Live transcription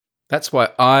That's why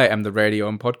I am the radio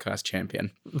and podcast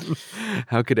champion.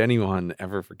 How could anyone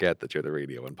ever forget that you're the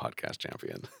radio and podcast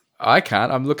champion? I can't.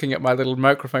 I'm looking at my little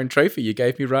microphone trophy you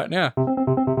gave me right now.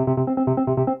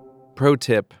 Pro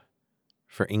tip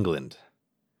for England.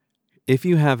 If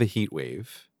you have a heat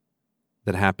wave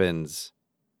that happens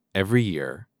every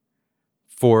year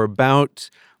for about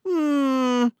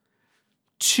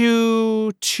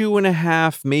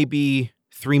 2.5, maybe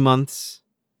 3 months,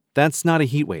 that's not a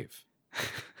heat wave.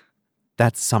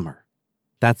 That's summer.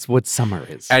 That's what summer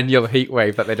is. Annual heat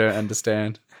wave that they don't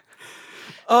understand.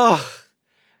 Oh,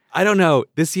 I don't know.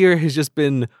 This year has just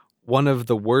been one of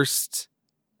the worst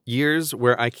years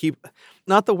where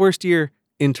not the worst year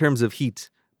in terms of heat,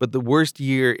 but the worst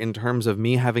year in terms of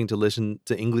me having to listen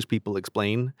to English people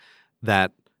explain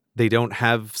that they don't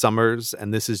have summers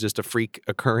and this is just a freak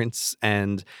occurrence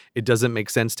and it doesn't make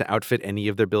sense to outfit any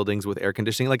of their buildings with air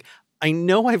conditioning. Like, I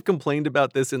know I've complained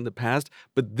about this in the past,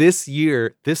 but this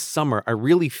year, this summer, I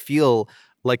really feel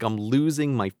like I'm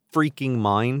losing my freaking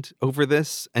mind over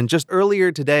this. And just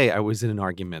earlier today, I was in an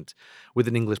argument with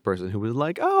an English person who was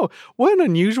like, oh, what an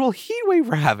unusual heat wave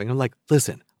we're having. I'm like,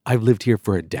 listen, I've lived here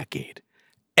for a decade.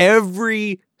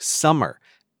 Every summer,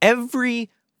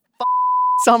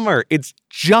 summer, it's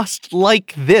just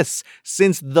like this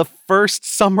since the first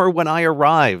summer when I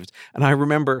arrived. And I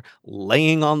remember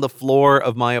laying on the floor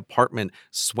of my apartment,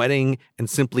 sweating and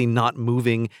simply not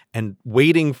moving and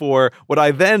waiting for what I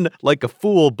then, like a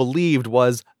fool, believed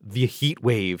was the heat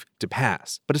wave to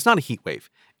pass. But it's not a heat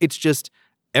wave. It's just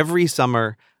every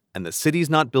summer, and the city's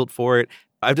not built for it.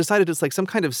 I've decided it's like some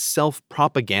kind of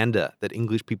self-propaganda that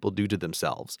English people do to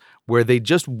themselves, where they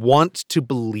just want to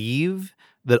believe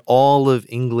that all of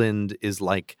England is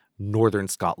like northern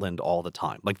Scotland all the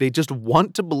time. Like, they just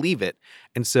want to believe it.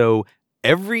 And so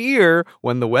every year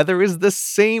when the weather is the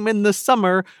same in the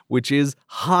summer, which is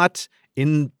hot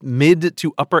in mid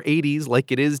to upper 80s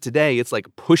like it is today, it's like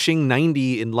pushing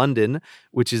 90 in London,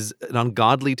 which is an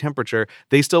ungodly temperature,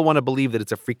 they still want to believe that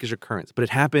it's a freakish occurrence. But it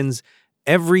happens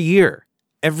every year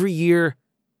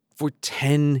for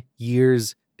 10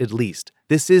 years at least.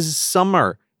 This is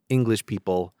summer, English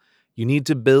people. You need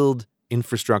to build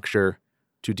infrastructure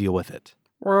to deal with it.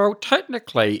 Well,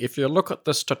 technically, if you look at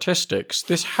the statistics,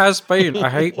 this has been a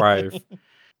heat wave.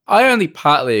 I only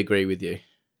partly agree with you,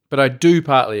 but I do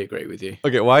partly agree with you.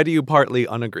 Okay, why do you partly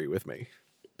unagree with me?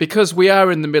 Because we are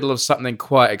in the middle of something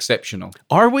quite exceptional.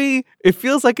 Are we? It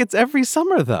feels like it's every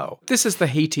summer, though. This is the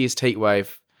heatiest heat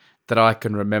wave that I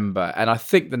can remember, and I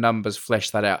think the numbers flesh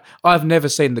that out. I've never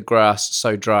seen the grass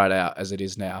so dried out as it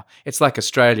is now. It's like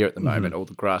Australia at the moment, all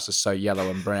the grass is so yellow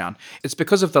and brown. It's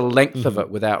because of the length of it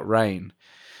without rain.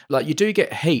 Like, you do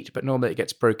get heat, but normally it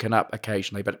gets broken up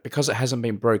occasionally, but because it hasn't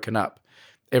been broken up,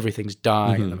 everything's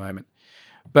dying at the moment.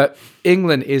 But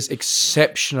England is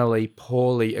exceptionally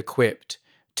poorly equipped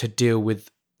to deal with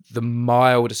the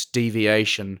mildest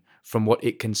deviation from what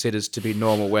it considers to be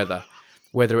normal weather.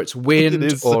 Whether it's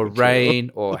wind or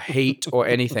rain or heat or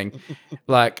anything.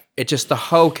 Like, the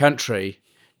whole country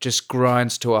just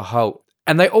grinds to a halt.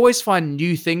 And they always find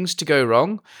new things to go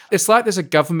wrong. It's like there's a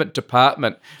government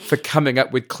department for coming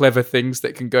up with clever things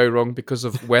that can go wrong because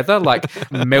of weather, like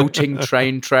melting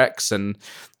train tracks and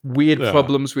weird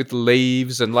problems with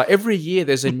leaves. And like every year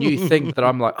there's a new thing that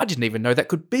I'm like, I didn't even know that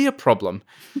could be a problem.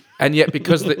 And yet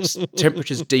because the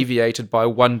temperature's deviated by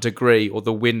 1 degree or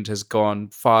the wind has gone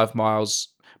 5 miles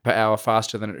per hour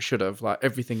faster than it should have, like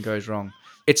everything goes wrong.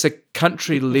 It's a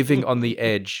country living on the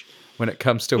edge when it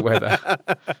comes to weather.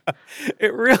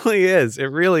 It really is. It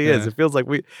really is. It feels like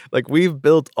we've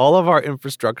built all of our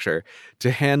infrastructure to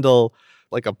handle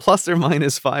like a plus or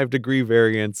minus 5 degree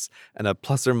variance and a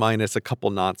plus or minus a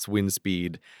couple knots wind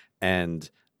speed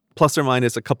and plus or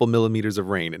minus a couple millimeters of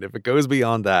rain. And if it goes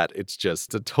beyond that, it's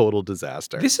just a total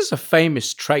disaster. This is a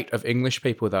famous trait of English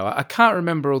people, though. I can't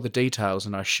remember all the details,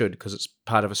 and I should because it's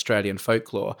part of Australian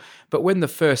folklore. But when the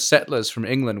first settlers from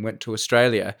England went to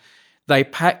Australia, they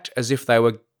packed as if they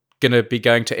were going to be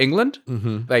going to England.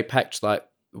 They packed like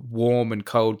warm and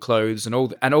cold clothes and all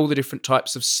the different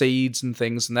types of seeds and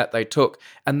things and that they took.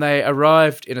 And they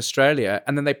arrived in Australia,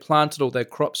 and then they planted all their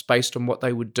crops based on what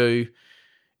they would do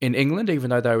in England, even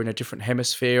though they were in a different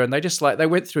hemisphere. And they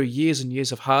went through years and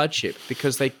years of hardship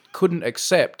because they couldn't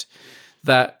accept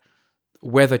that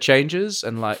weather changes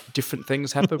and like different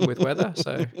things happen with weather.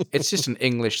 So it's just an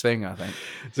English thing, I think.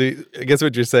 So I guess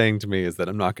what you're saying to me is that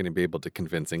I'm not going to be able to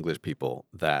convince English people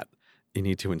that you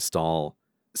need to install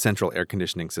central air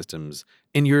conditioning systems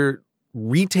in your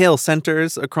retail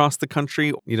centers across the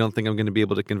country. You don't think I'm going to be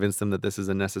able to convince them that this is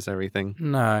a necessary thing?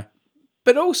 No.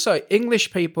 But also,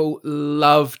 English people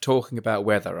love talking about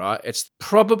weather, right? It's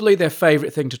probably their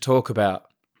favourite thing to talk about,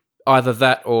 either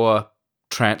that or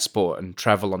transport and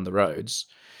travel on the roads.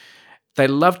 They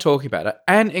love talking about it,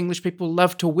 and English people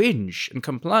love to whinge and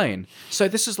complain. So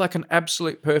this is like an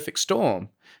absolute perfect storm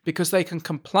because they can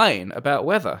complain about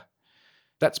weather.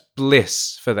 That's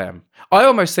bliss for them. I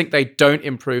almost think they don't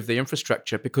improve the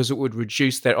infrastructure because it would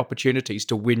reduce their opportunities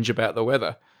to whinge about the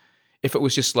weather. If it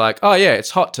was just like, oh yeah, it's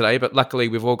hot today, but luckily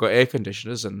we've all got air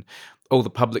conditioners and all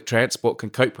the public transport can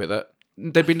cope with it,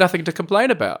 there'd be nothing to complain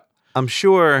about. I'm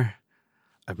sure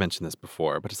I've mentioned this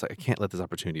before, but it's like I can't let this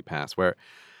opportunity pass where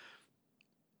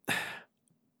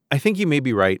I think you may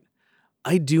be right.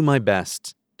 I do my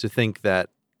best to think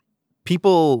that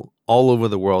people all over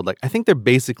the world, like I think they're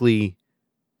basically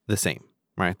the same,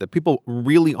 right? That people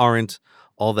really aren't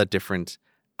all that different.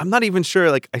 I'm not even sure,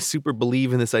 like I super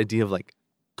believe in this idea of like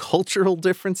cultural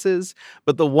differences,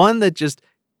 but the one that just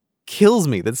kills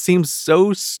me, that seems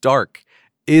so stark,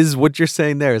 is what you're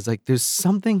saying there. Is like there's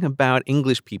something about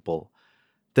English people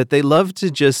that they love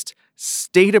to just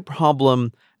state a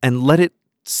problem and let it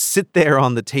sit there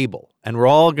on the table. And we're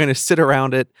all going to sit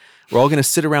around it. We're all going to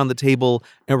sit around the table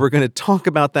and we're going to talk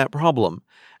about that problem.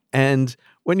 And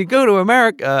when you go to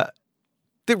America,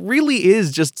 there really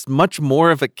is just much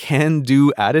more of a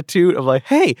can-do attitude of like,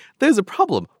 hey, there's a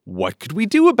problem. What could we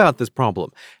do about this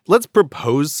problem? Let's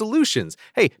propose solutions.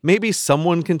 Hey, maybe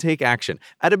someone can take action.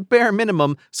 At a bare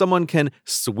minimum, someone can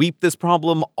sweep this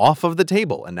problem off of the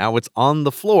table. And now it's on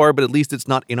the floor, but at least it's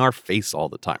not in our face all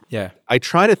the time. Yeah. I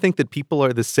try to think that people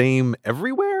are the same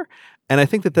everywhere. And I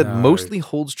think that mostly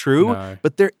holds true. No.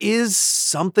 But there is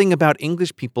something about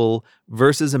English people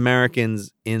versus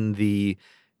Americans in the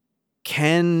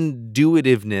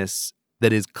can-do-itiveness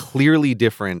that is clearly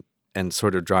different and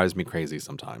sort of drives me crazy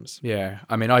sometimes. Yeah.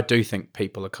 I mean, I do think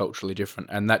people are culturally different,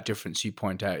 and that difference you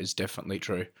point out is definitely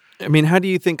true. I mean, how do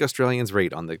you think Australians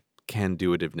rate on the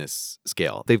can-do-itiveness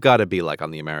scale? They've got to be like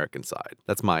on the American side.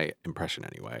 That's my impression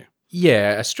anyway.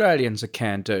 Yeah, Australians are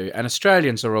can-do, and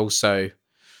Australians are also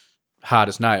hard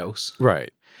as nails.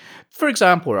 Right. For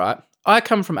example, right, I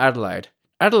come from Adelaide.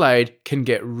 Adelaide can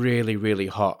get really, really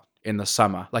hot in the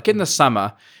summer. Like in the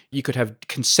summer, you could have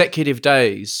consecutive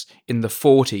days in the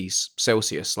 40s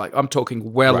Celsius. Like I'm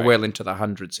talking well into the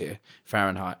hundreds here,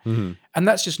 Fahrenheit. Mm-hmm. And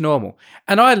that's just normal.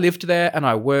 And I lived there and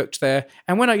I worked there.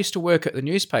 And when I used to work at the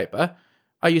newspaper,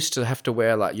 I used to have to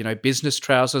wear like, you know, business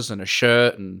trousers and a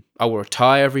shirt, and I wore a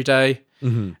tie every day.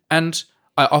 Mm-hmm. And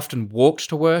I often walked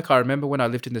to work. I remember when I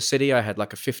lived in the city, I had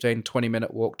like a 15,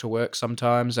 20-minute walk to work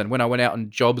sometimes. And when I went out on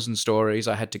jobs and stories,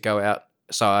 I had to go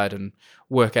outside and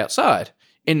work outside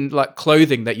in like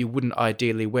clothing that you wouldn't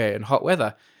ideally wear in hot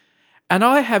weather. And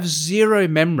I have zero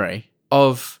memory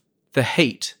of the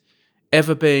heat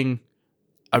ever being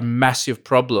a massive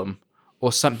problem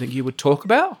or something you would talk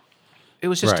about. It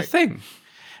was just a thing.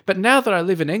 But now that I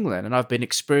live in England and I've been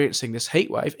experiencing this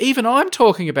heat wave, even I'm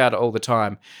talking about it all the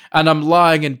time. And I'm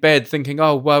lying in bed thinking,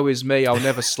 oh, woe is me, I'll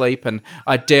never sleep and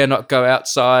I dare not go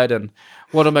outside and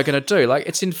what am I going to do? Like,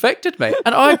 it's infected me.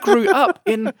 And I grew up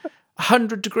in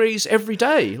 100 degrees every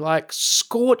day, like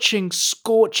scorching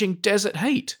desert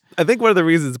heat. I think one of the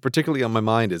reasons particularly on my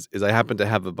mind is I happen to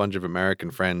have a bunch of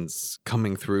American friends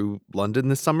coming through London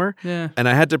this summer. Yeah. And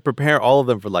I had to prepare all of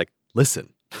them for like,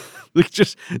 listen, like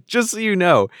just so you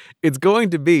know, it's going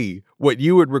to be what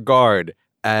you would regard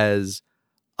as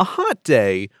a hot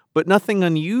day, but nothing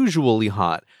unusually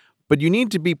hot. But you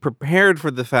need to be prepared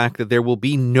for the fact that there will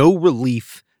be no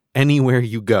relief anywhere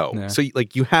you go. Yeah. So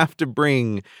like you have to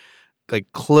bring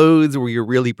like clothes where you're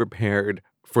really prepared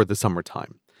for the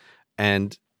summertime.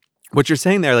 And what you're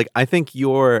saying there, like I think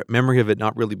your memory of it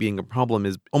not really being a problem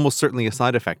is almost certainly a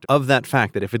side effect of that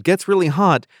fact that if it gets really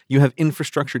hot, you have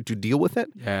infrastructure to deal with it.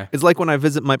 Yeah. It's like when I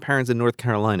visit my parents in North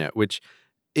Carolina, which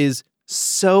is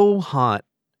so hot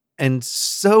and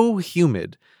so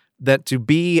humid that to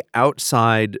be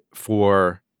outside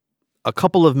for a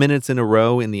couple of minutes in a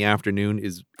row in the afternoon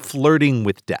is flirting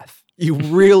with death. You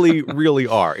really, really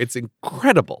are. It's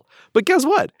incredible. But guess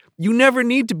what? You never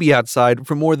need to be outside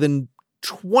for more than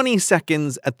 20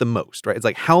 seconds at the most, right? It's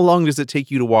like, how long does it take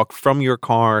you to walk from your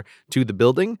car to the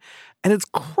building? And it's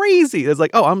crazy. It's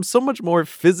like, oh, I'm so much more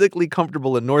physically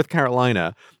comfortable in North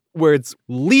Carolina where it's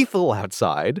lethal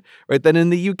outside, right, than in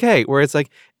the UK, where it's like,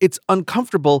 it's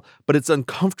uncomfortable, but it's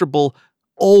uncomfortable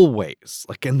always.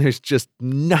 Like, and there's just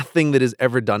nothing that is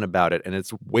ever done about it. And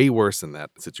it's way worse in that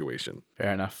situation.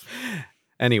 Fair enough.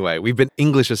 Anyway, we've been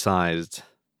Englishicized.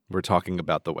 We're talking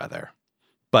about the weather.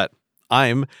 But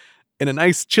I'm in a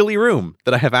nice chilly room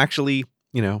that I have actually,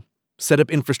 set up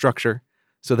infrastructure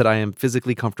so that I am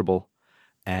physically comfortable.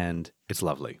 and it's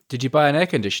lovely. Did you buy an air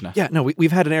conditioner? Yeah, no,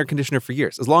 we've had an air conditioner for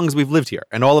years, as long as we've lived here.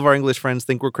 And all of our English friends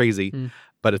think we're crazy.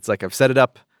 But it's like I've set it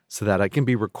up so that I can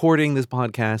be recording this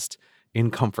podcast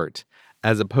in comfort,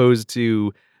 as opposed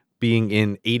to being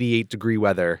in 88-degree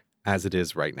weather as it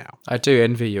is right now. I do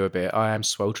envy you a bit. I am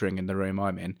sweltering in the room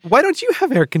I'm in. Why don't you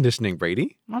have air conditioning,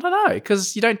 Brady? I don't know,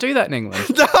 because you don't do that in England.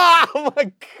 Oh,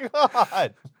 my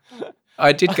God.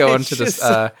 I did go onto this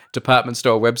department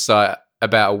store website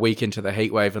about a week into the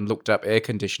heat wave and looked up air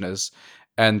conditioners,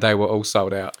 and they were all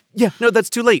sold out. Yeah, no, that's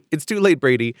too late. It's too late,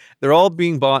 Brady. They're all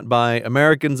being bought by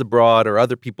Americans abroad or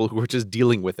other people who are just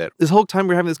dealing with it. This whole time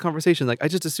we're having this conversation, like, I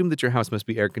just assumed that your house must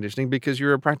be air conditioning because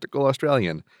you're a practical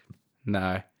Australian.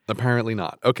 No. Apparently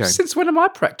not. Okay. Since when am I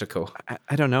practical?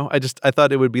 I don't know. I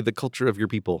thought it would be the culture of your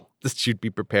people that you'd be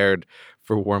prepared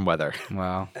for warm weather.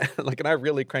 Wow. And I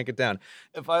really crank it down.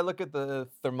 If I look at the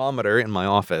thermometer in my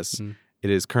office, it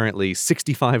is currently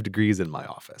 65 degrees in my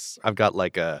office. I've got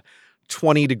like a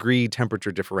 20-degree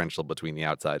temperature differential between the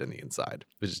outside and the inside,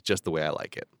 which is just the way I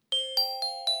like it.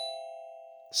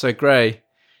 So, Gray,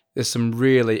 there's some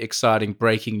really exciting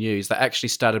breaking news that actually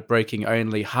started breaking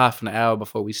only half an hour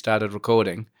before we started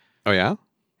recording. Oh, yeah?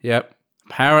 Yep.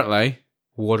 Apparently,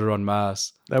 water on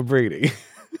Mars. Now, Brady.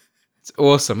 It's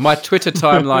awesome. My Twitter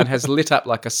timeline has lit up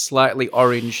like a slightly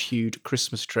orange-hued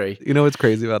Christmas tree. You know what's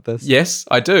crazy about this? Yes,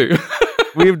 I do.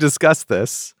 We've discussed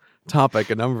this topic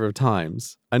a number of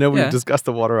times. I know we've discussed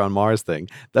the water on Mars thing.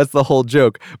 That's the whole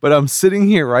joke. But I'm sitting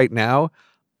here right now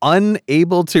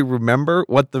unable to remember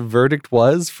what the verdict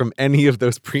was from any of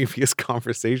those previous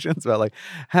conversations about, like,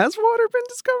 has water been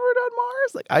discovered on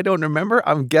Mars? Like, I don't remember.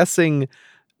 I'm guessing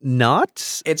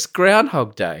not. It's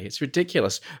Groundhog Day. It's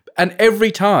ridiculous. And every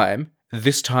time,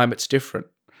 this time it's different.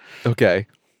 Okay.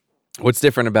 What's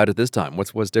different about it this time?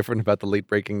 What's different about the late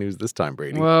breaking news this time,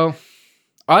 Brady? Well,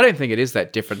 I don't think it is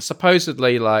that different.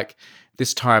 Supposedly, like,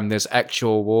 this time there's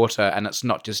actual water and it's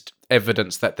not just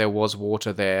evidence that there was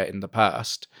water there in the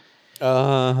past.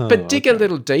 But dig a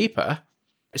little deeper.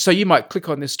 So you might click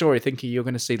on this story thinking you're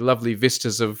going to see lovely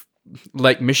vistas of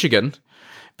Lake Michigan,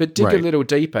 but dig a little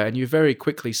deeper and you very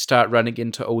quickly start running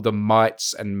into all the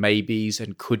mights and maybes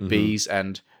and could be's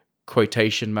and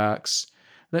quotation marks.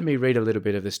 Let me read a little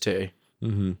bit of this too.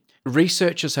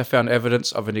 Researchers have found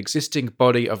evidence of an existing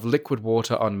body of liquid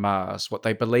water on Mars, what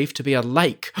they believe to be a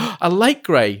lake. A lake,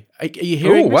 Gray. Are you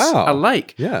hearing this? Wow. A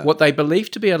lake. Yeah. What they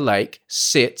believe to be a lake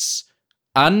sits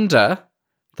under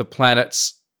the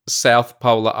planet's south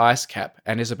polar ice cap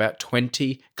and is about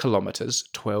 20 kilometers,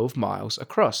 12 miles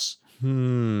across.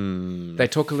 They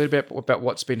talk a little bit about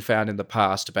what's been found in the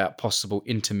past about possible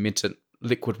intermittent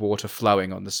liquid water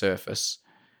flowing on the surface.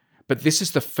 But this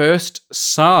is the first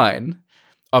sign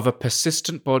of a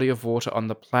persistent body of water on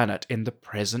the planet in the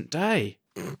present day.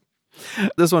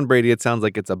 This one, Brady, it sounds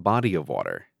like it's a body of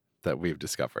water that we've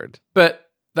discovered. But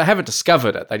they haven't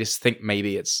discovered it. They just think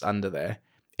maybe it's under there.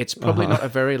 It's probably not a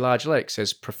very large lake,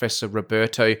 says Professor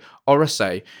Roberto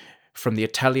Orsi from the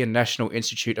Italian National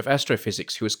Institute of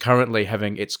Astrophysics, who is currently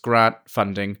having its grant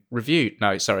funding reviewed.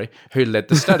 No, sorry, who led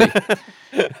the study.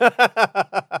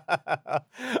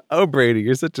 Oh, Brady,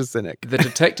 you're such a cynic. The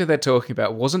detector they're talking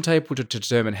about wasn't able to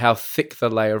determine how thick the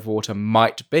layer of water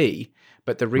might be,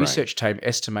 but the research team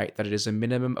estimate that it is a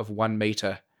minimum of 1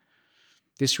 meter.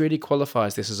 This really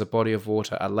qualifies this as a body of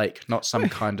water, a lake, not some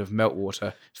kind of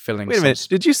meltwater filling. Wait a minute.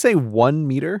 Did you say 1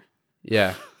 meter?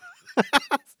 Yeah.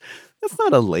 That's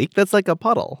not a lake. That's like a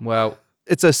puddle. Well,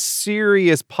 it's a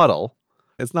serious puddle.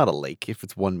 It's not a lake if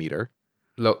it's 1 meter.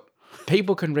 Look,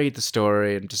 people can read the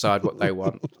story and decide what they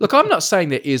want. Look, I'm not saying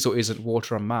there is or isn't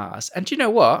water on Mars. And do you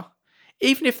know what?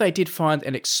 Even if they did find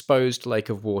an exposed lake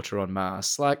of water on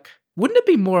Mars, like, wouldn't it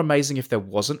be more amazing if there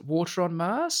wasn't water on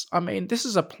Mars? I mean, this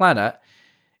is a planet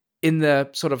in the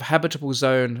sort of habitable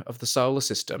zone of the solar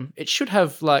system. It should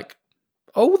have, like,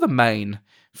 all the main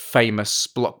famous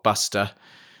blockbuster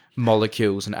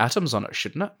molecules and atoms on it,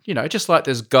 shouldn't it? You know, just like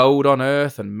there's gold on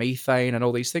Earth and methane and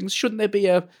all these things, shouldn't there be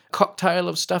a cocktail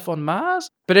of stuff on Mars?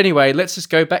 But anyway, let's just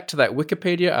go back to that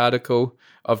Wikipedia article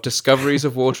of discoveries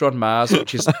of water on Mars,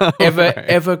 which is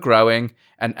ever growing,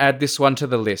 and add this one to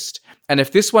the list. And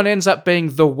if this one ends up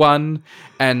being the one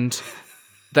and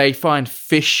they find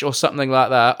fish or something like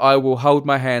that, I will hold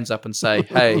my hands up and say,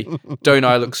 hey, don't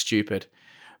I look stupid?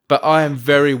 But I am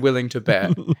very willing to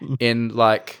bet in,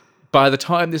 like, by the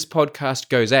time this podcast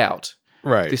goes out,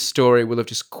 this story will have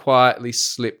just quietly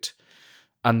slipped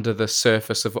under the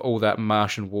surface of all that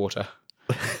Martian water,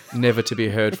 never to be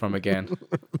heard from again.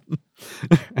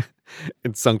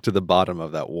 It sunk to the bottom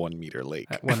of that 1 meter lake.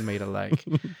 That 1 meter lake.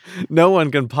 No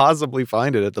one can possibly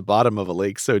find it at the bottom of a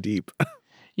lake so deep.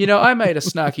 I made a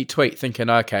snarky tweet thinking,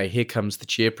 okay, here comes the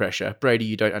cheer pressure. Brady,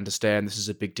 you don't understand. This is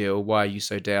a big deal. Why are you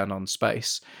so down on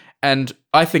space? And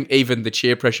I think even the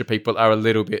cheer pressure people are a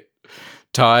little bit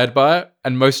tired by it.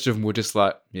 And most of them were just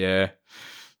like, yeah,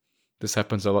 this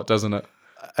happens a lot, doesn't it?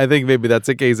 I think maybe that's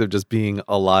a case of just being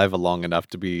alive long enough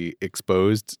to be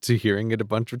exposed to hearing it a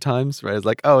bunch of times, right? It's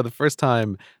like, oh, the first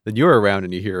time that you're around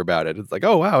and you hear about it, it's like,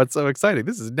 oh, wow, it's so exciting.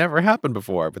 This has never happened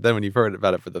before. But then when you've heard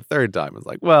about it for the third time, it's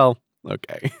like, well,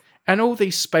 okay. And all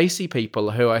these spacey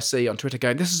people who I see on Twitter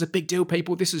going, this is a big deal,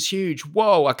 people. This is huge.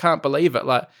 Whoa, I can't believe it.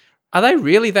 Like, are they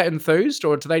really that enthused,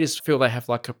 or do they just feel they have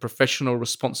like a professional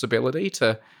responsibility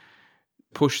to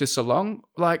push this along?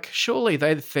 Like, surely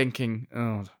they're thinking,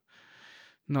 oh,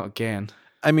 not again.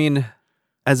 I mean,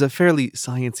 as a fairly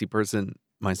sciencey person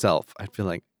myself, I feel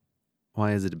like,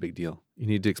 why is it a big deal? You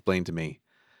need to explain to me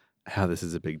how this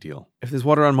is a big deal. If there's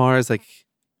water on Mars, like,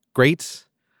 great.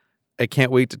 I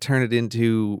can't wait to turn it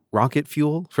into rocket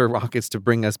fuel for rockets to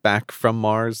bring us back from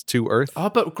Mars to Earth. Oh,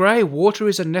 but Gray, water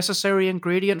is a necessary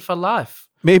ingredient for life.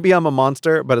 Maybe I'm a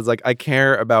monster, but it's like I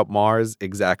care about Mars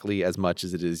exactly as much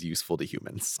as it is useful to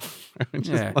humans.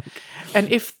 Yeah.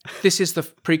 And if this is the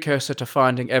precursor to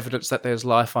finding evidence that there's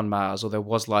life on Mars, or there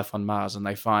was life on Mars, and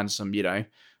they find some,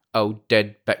 old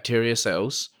dead bacteria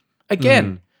cells,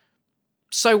 again,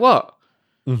 so what?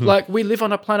 Like, we live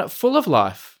on a planet full of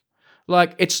life.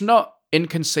 Like, it's not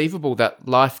inconceivable that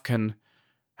life can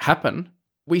happen.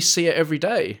 We see it every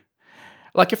day.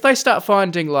 Like, if they start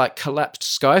finding, like, collapsed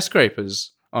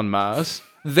skyscrapers on Mars,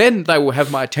 then they will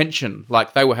have my attention.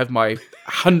 Like, they will have my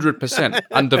 100%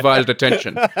 undivided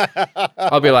attention.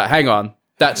 I'll be like, hang on,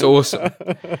 that's awesome.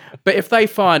 But if they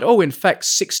find, oh, in fact,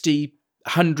 60,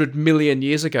 100 million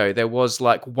years ago, there was,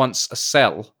 like, once a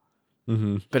cell,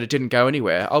 but it didn't go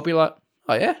anywhere, I'll be like,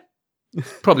 oh, yeah?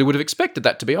 Probably would have expected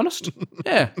that, to be honest.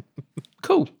 Yeah,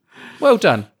 cool. Well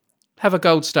done. Have a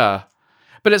gold star.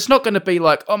 But it's not going to be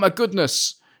like, oh my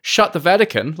goodness, shut the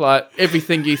Vatican. Like,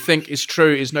 everything you think is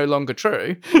true is no longer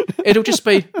true. It'll just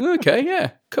be, okay,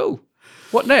 yeah, cool.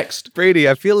 What next? Brady,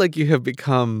 I feel like you have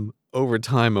become, over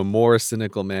time, a more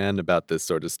cynical man about this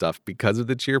sort of stuff because of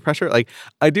the cheer pressure. Like,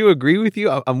 I do agree with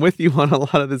you. I'm with you on a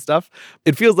lot of this stuff.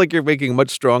 It feels like you're making much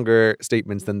stronger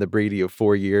statements than the Brady of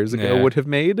 4 years ago would have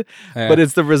made. Yeah. But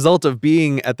it's the result of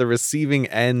being at the receiving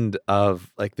end of,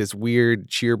 like, this weird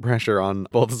cheer pressure on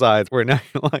both sides, where now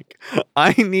you're like,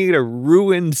 I need a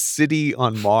ruined city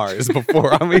on Mars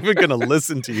before I'm even going to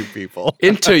listen to you people.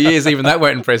 In 2 years, even that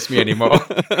won't impress me anymore.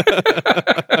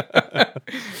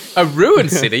 A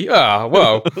ruined city? Ah,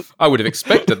 well, I would have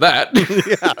expected that.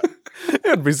 Yeah.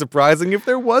 It'd be surprising if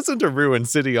there wasn't a ruined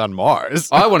city on Mars.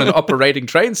 I want an operating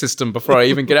train system before I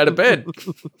even get out of bed.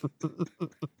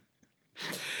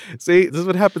 See, this is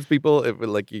what happens, people. If,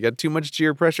 like, you get too much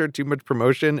cheer pressure, too much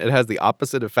promotion, it has the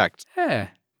opposite effect. Yeah.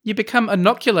 You become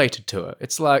inoculated to it.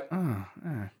 It's like,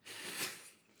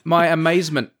 my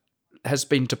amazement has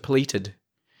been depleted.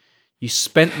 You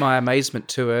spent my amazement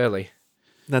too early.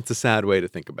 That's a sad way to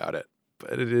think about it,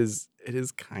 but it is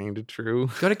kind of true.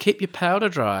 Got to keep your powder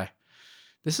dry.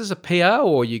 This is a PR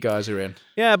war you guys are in.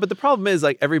 Yeah, but the problem is,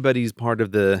 like, everybody's part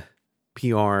of the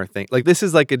PR thing. Like, this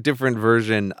is like a different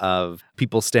version of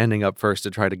people standing up first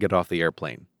to try to get off the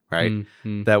airplane, right?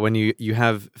 Mm-hmm. That when you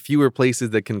have fewer places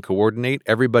that can coordinate,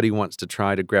 everybody wants to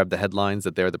try to grab the headlines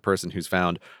that they're the person who's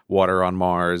found water on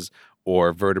Mars,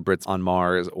 or vertebrates on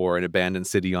Mars, or an abandoned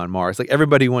city on Mars. Like,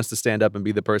 everybody wants to stand up and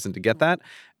be the person to get that.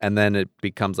 And then it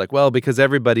becomes like, well, because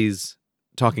everybody's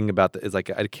talking about it's like,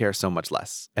 I care so much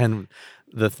less. And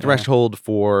the threshold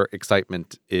for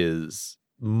excitement is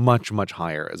much, much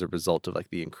higher as a result of,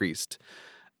 like, the increased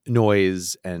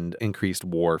noise and increased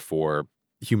war for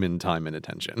human time and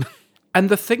attention. And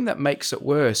the thing that makes it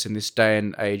worse in this day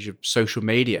and age of social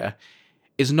media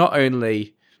is not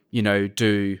only,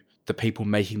 do the people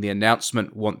making the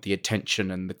announcement want the attention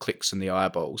and the clicks and the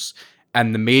eyeballs,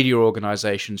 and the media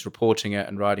organizations reporting it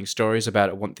and writing stories about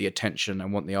it want the attention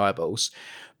and want the eyeballs,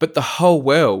 but the whole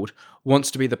world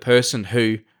wants to be the person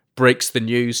who breaks the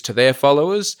news to their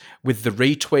followers with the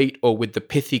retweet, or with the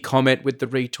pithy comment with the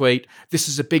retweet. This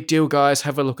is a big deal, guys.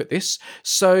 Have a look at this.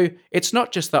 So it's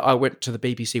not just that I went to the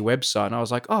BBC website and I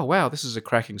was like, oh, wow, this is a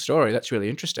cracking story. That's really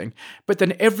interesting. But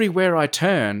then everywhere I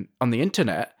turn on the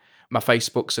internet, my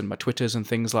Facebooks and my Twitters and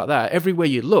things like that, everywhere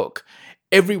you look,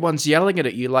 everyone's yelling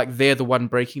at you like they're the one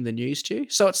breaking the news to you.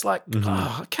 So it's like,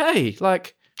 oh, okay,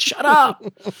 like, shut up.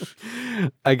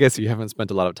 I guess you haven't spent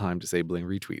a lot of time disabling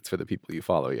retweets for the people you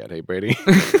follow yet, hey, Brady?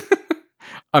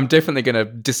 I'm definitely going to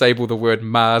disable the word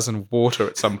Mars and water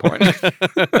at some point.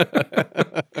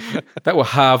 That will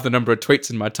halve the number of tweets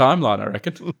in my timeline, I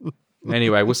reckon.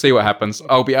 Anyway, we'll see what happens.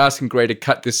 I'll be asking Gray to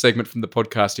cut this segment from the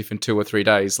podcast if in 2 or 3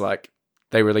 days, like,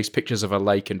 they release pictures of a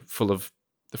lake and full of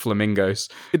the flamingos.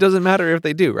 It doesn't matter if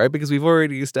they do, right? Because we've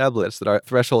already established that our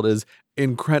threshold is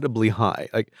incredibly high.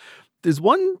 Like, there's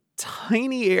one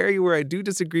tiny area where I do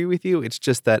disagree with you. It's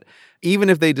just that even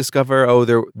if they discover, oh,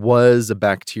 there was a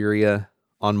bacteria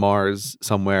on Mars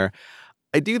somewhere,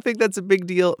 I do think that's a big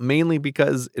deal, mainly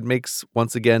because it makes,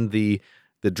 once again, the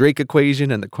Drake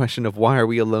equation and the question of why are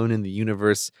we alone in the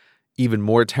universe even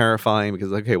more terrifying,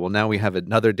 because, okay, well, now we have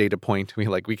another data point.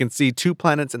 We can see 2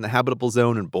 planets in the habitable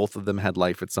zone and both of them had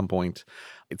life at some point.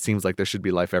 It seems like there should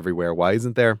be life everywhere. Why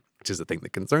isn't there? Which is the thing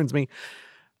that concerns me.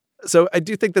 So I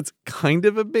do think that's kind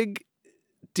of a big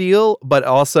deal, but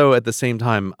also at the same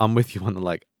time, I'm with you on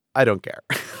the, I don't care.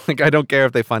 I don't care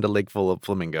if they find a lake full of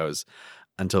flamingos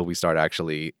until we start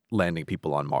actually landing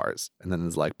people on Mars. And then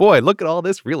it's like, boy, look at all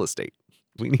this real estate.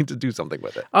 We need to do something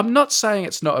with it. I'm not saying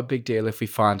it's not a big deal if we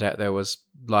find out there was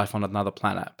life on another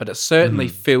planet, but it certainly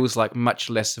feels like much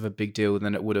less of a big deal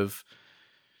than it would have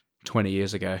 20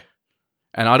 years ago.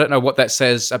 And I don't know what that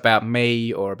says about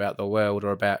me or about the world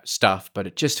or about stuff, but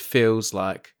it just feels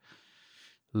like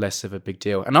less of a big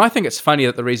deal. And I think it's funny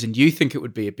that the reason you think it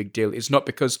would be a big deal is not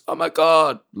because, oh my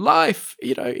God, life,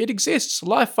 it exists.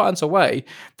 Life finds a way.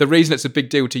 The reason it's a big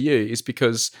deal to you is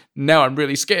because now I'm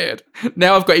really scared.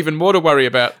 Now I've got even more to worry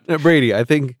about. Now, Brady, I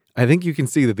think you can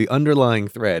see that the underlying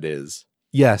thread is,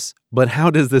 yes, but how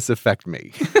does this affect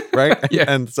me? Right? Yeah.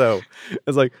 And so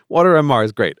it's like, water on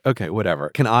Mars, great. Okay, whatever.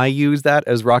 Can I use that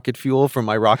as rocket fuel for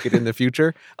my rocket in the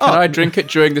future? Can I drink it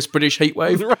during this British heat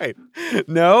wave? Right.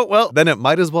 No, well, then it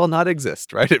might as well not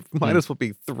exist, right? It might as well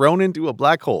be thrown into a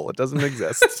black hole. It doesn't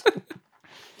exist.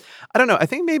 I don't know. I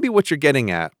think maybe what you're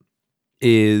getting at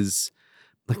is,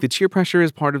 the cheer pressure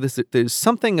is part of this. There's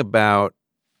something about,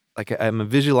 I'm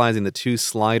visualizing the 2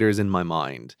 sliders in my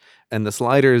mind, and the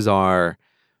sliders are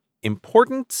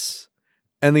important,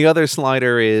 and the other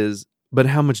slider is, but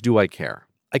how much do I care?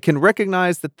 I can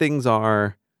recognize that things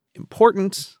are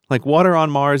important, like water on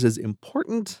Mars is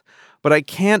important, but I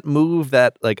can't move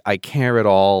that, I care at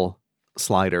all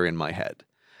slider in my head.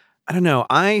 I don't know.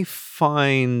 I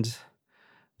find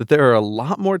that there are a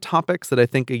lot more topics that I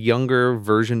think a younger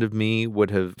version of me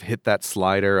would have hit that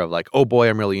slider of oh boy,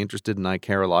 I'm really interested and I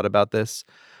care a lot about this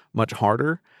much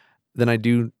harder than I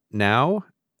do now.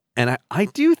 And I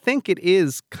do think it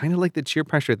is kind of like the cheer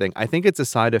pressure thing. I think it's a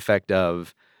side effect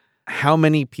of how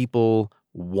many people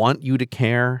want you to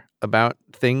care about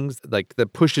things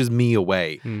that pushes me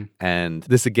away. And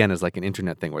this, again, is like an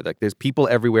internet thing where there's people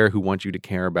everywhere who want you to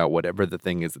care about whatever the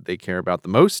thing is that they care about the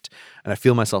most. And I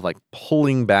feel myself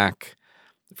pulling back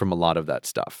from a lot of that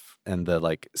stuff. And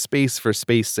the space for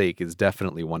space sake is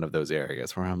definitely one of those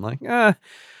areas where I'm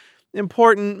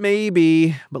important,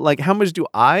 maybe, but how much do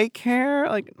I care?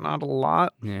 Not a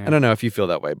lot. Yeah. I don't know if you feel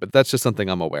that way, but that's just something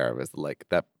I'm aware of, is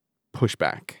that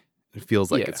pushback. It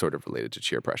feels like it's sort of related to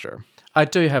cheer pressure. I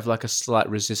do have a slight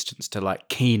resistance to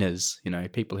keeners,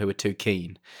 people who are too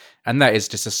keen. And that is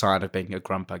just a sign of being a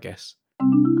grump, I guess.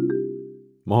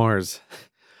 Mars.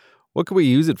 What could we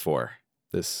use it for?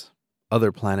 This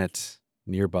other planet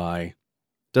nearby.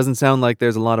 Doesn't sound like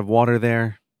there's a lot of water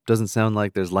there. Doesn't sound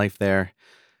like there's life there.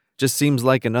 Just seems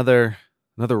like another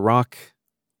rock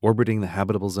orbiting the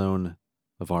habitable zone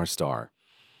of our star.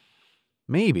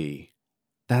 Maybe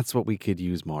that's what we could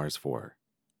use Mars for.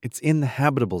 It's in the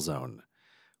habitable zone.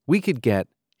 We could get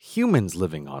humans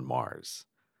living on Mars.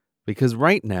 Because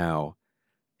right now,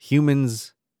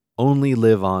 humans only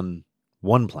live on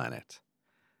one planet.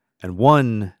 And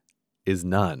one is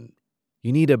none.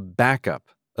 You need a backup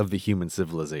of the human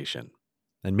civilization.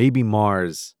 And maybe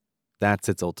Mars, that's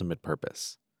its ultimate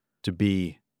purpose. To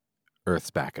be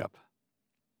Earth's backup.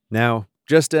 Now,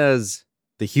 just as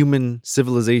the human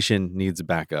civilization needs a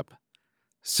backup,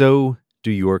 so do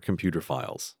your computer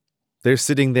files. They're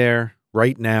sitting there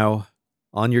right now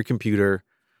on your computer,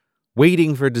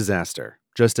 waiting for disaster,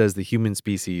 just as the human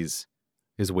species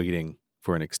is waiting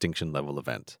for an extinction level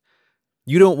event.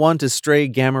 You don't want a stray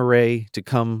gamma ray to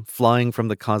come flying from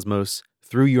the cosmos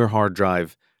through your hard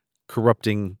drive,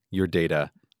 corrupting your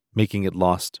data, making it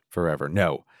lost forever.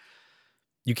 No.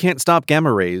 You can't stop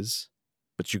gamma rays,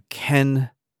 but you can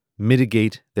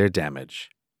mitigate their damage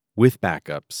with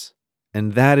backups.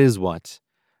 And that is what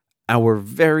our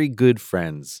very good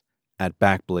friends at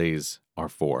Backblaze are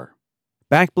for.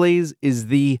 Backblaze is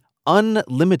the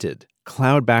unlimited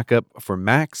cloud backup for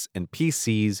Macs and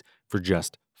PCs for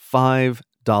just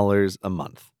 $5 a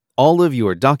month. All of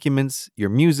your documents, your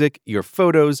music, your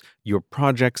photos, your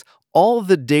projects, all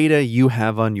the data you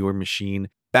have on your machine,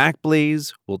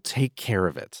 Backblaze will take care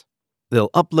of it. They'll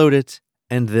upload it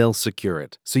and they'll secure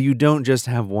it, so you don't just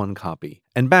have one copy.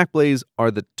 And Backblaze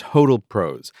are the total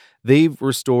pros. They've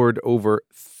restored over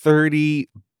 30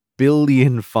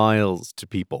 billion files to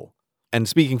people. And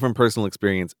speaking from personal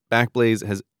experience, Backblaze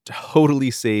has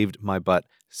totally saved my butt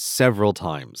several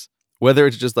times. Whether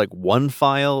it's just like one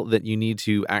file that you need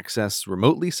to access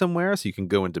remotely somewhere so you can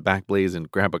go into Backblaze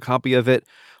and grab a copy of it,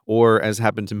 or as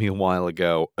happened to me a while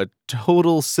ago, a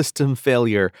total system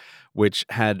failure which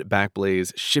had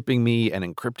Backblaze shipping me an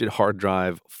encrypted hard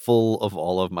drive full of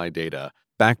all of my data.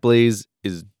 Backblaze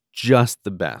is just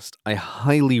the best. I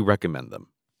highly recommend them.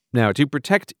 Now, to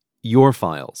protect your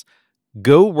files,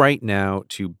 go right now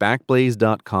to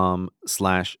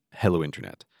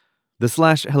backblaze.com/hellointernet. The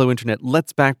 /hellointernet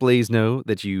lets Backblaze know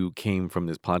that you came from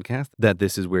this podcast, that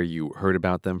this is where you heard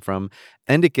about them from,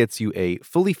 and it gets you a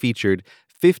fully featured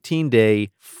 15-day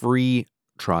free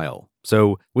trial.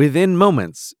 So within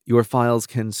moments, your files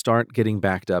can start getting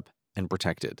backed up and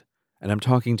protected. And I'm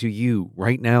talking to you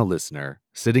right now, listener,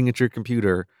 sitting at your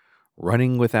computer,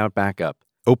 running without backup.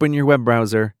 Open your web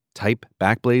browser, type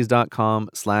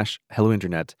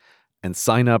backblaze.com/hellointernet, and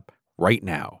sign up right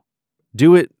now.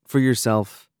 Do it for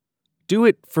yourself. Do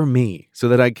it for me so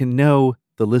that I can know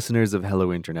the listeners of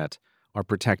Hello Internet are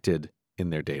protected in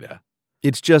their data.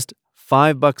 It's just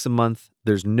 $5 a month.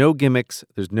 There's no gimmicks.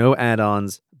 There's no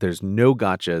add-ons. There's no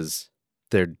gotchas.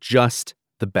 They're just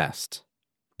the best.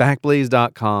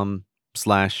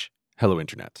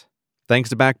 Backblaze.com/hellointernet. Thanks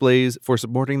to Backblaze for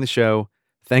supporting the show.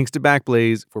 Thanks to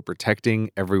Backblaze for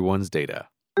protecting everyone's data.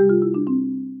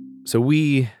 So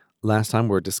last time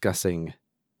were discussing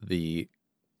the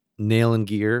nail and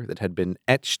gear that had been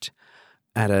etched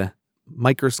at a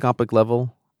microscopic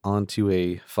level onto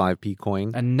a 5p coin.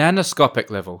 A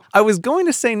nanoscopic level. I was going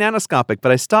to say nanoscopic,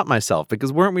 but I stopped myself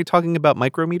because weren't we talking about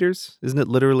micrometers? Isn't it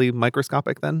literally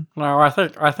microscopic then? No, I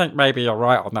think maybe you're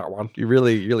right on that one. You're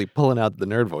really pulling out the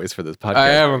nerd voice for this podcast.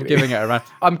 I am. I'm giving it a run.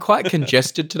 I'm quite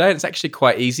congested today. And it's actually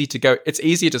quite easy to go. It's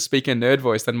easier to speak in nerd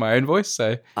voice than my own voice.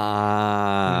 So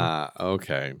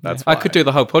okay. That's I could do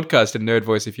the whole podcast in nerd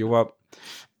voice if you want.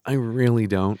 I really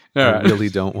don't. All right. I really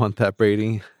don't want that,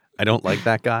 Brady. I don't like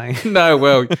that guy. No,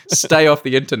 well, stay off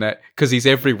the internet because he's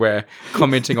everywhere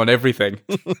commenting on everything,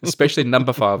 especially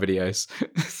number file videos.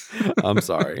 I'm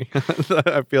sorry.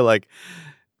 I feel like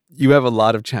you have a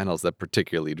lot of channels that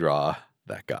particularly draw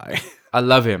that guy. I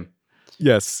love him.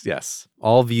 Yes.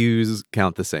 All views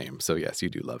count the same. So yes, you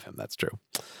do love him. That's true.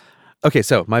 Okay,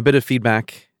 so my bit of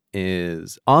feedback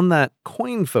is on that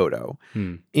coin photo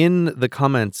in the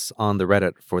comments on the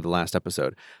Reddit for the last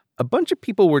episode. A bunch of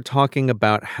people were talking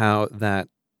about how that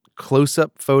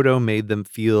close-up photo made them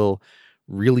feel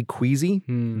really queasy.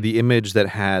 The image that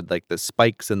had like the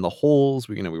spikes and the holes,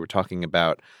 we were talking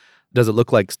about, does it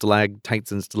look like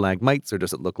stalactites and stalagmites or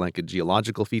does it look like a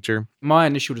geological feature? My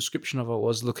initial description of it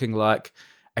was looking like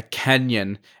a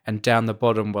canyon, and down the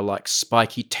bottom were like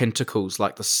spiky tentacles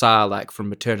like the Sarlacc from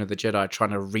Return of the Jedi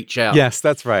trying to reach out. Yes,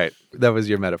 that's right. That was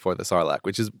your metaphor, the Sarlacc,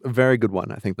 which is a very good one.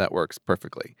 I think that works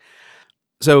perfectly.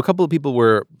 So a couple of people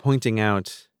were pointing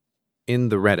out in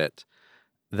the Reddit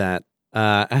that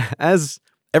as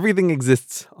everything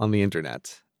exists on the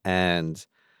internet and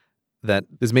that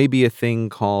there's maybe a thing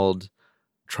called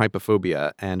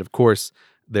trypophobia. And of course,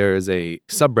 there's a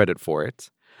subreddit for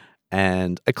it.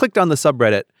 And I clicked on the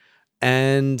subreddit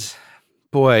and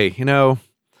boy,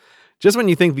 just when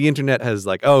you think the internet has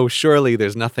like, oh, surely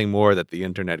there's nothing more that the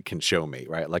internet can show me,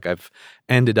 right? Like I've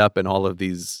ended up in all of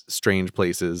these strange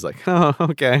places like, oh,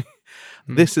 okay.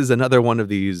 This is another one of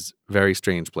these very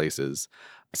strange places.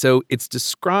 So it's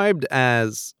described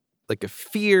as like a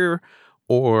fear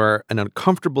or an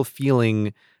uncomfortable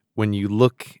feeling when you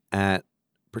look at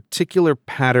particular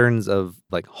patterns of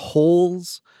like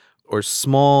holes or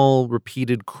small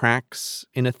repeated cracks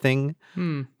in a thing,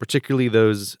 particularly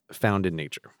those found in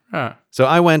nature. Huh. So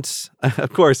I went,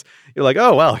 of course, you're like,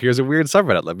 oh, well, here's a weird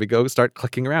subreddit. Let me go start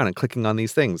clicking around and clicking on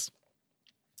these things.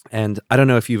 And I don't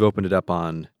know if you've opened it up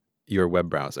on your web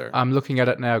browser. I'm looking at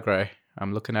it now, Gray.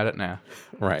 I'm looking at it now.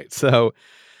 Right. So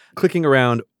clicking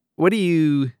around, what do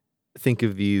you think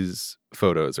of these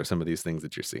photos or some of these things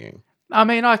that you're seeing? I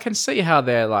mean, I can see how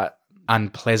they're like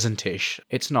unpleasantish.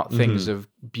 It's not things of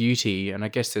beauty, and I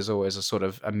guess there's always a sort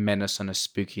of a menace and a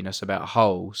spookiness about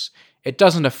holes. It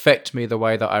doesn't affect me the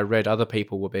way that I read other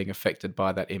people were being affected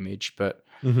by that image, but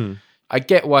I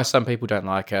get why some people don't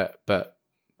like it, but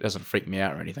it doesn't freak me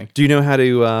out or anything. Do you know how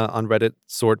to, on Reddit,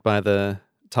 sort by the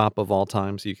top of all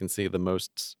time so you can see the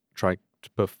most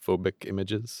trypophobic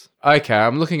images? Okay,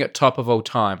 I'm looking at top of all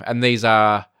time, and these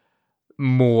are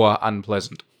more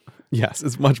unpleasant. Yes,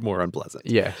 it's much more unpleasant.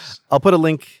 Yes. I'll put a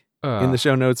link in the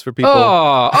show notes for people.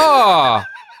 What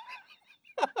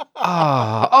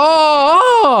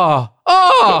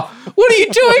are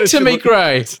you doing to me,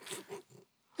 Gray?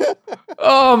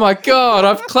 Oh my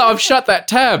God, I've shut that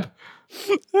tab.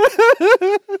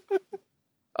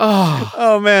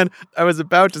 Oh man, I was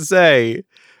about to say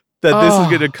that this is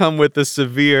going to come with the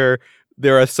severe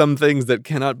 "there are some things that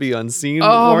cannot be unseen"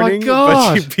 warning, my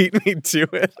God. but you beat me to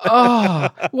it.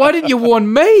 Why didn't you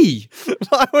warn me?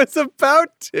 I was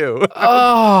about to.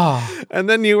 And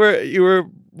then you were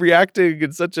reacting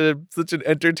in such an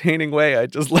entertaining way. I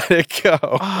just let it go.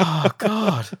 Oh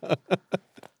God,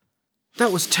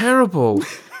 that was terrible.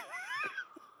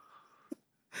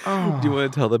 Do you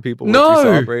want to tell the people what you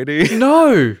saw, Brady?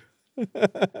 No.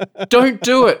 Don't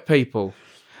do it, people.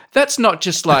 That's not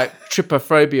just like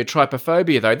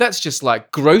trypophobia, though. That's just like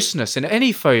grossness in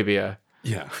any phobia.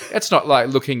 Yeah. It's not like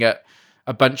looking at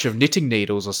a bunch of knitting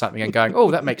needles or something and going, oh,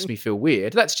 that makes me feel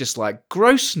weird. That's just like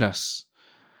grossness.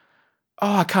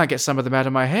 Oh, I can't get some of them out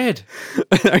of my head.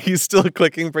 Are you still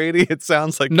clicking, Brady? It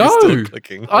sounds like no, you're still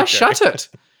clicking. I shut it.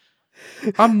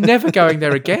 I'm never going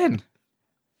there again.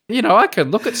 You know, I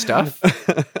can look at stuff,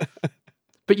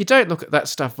 but you don't look at that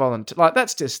stuff voluntarily. Like,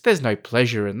 that's just, there's no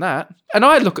pleasure in that. And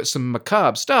I look at some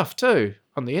macabre stuff too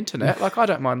on the internet. Like, I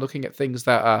don't mind looking at things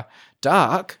that are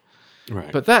dark,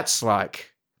 right? But that's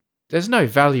like, there's no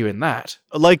value in that.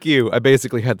 Like you, I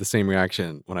basically had the same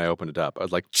reaction when I opened it up. I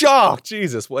was like, oh,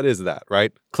 Jesus, what is that,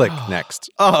 right? Click next.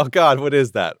 Oh, God, what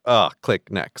is that? Oh,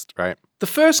 click next, right? The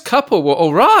first couple were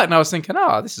all right, and I was thinking,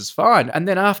 oh, this is fine. And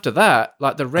then after that,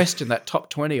 like the rest in that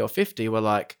top 20 or 50 were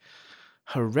like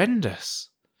horrendous.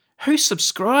 Who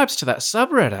subscribes to that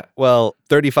subreddit? Well,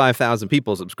 35,000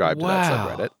 people subscribe to that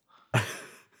subreddit.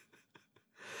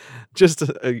 Just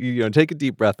take a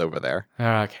deep breath over there.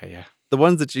 Okay, yeah. The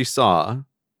ones that you saw,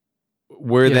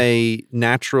 were they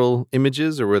natural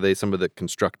images or were they some of the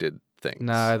constructed things?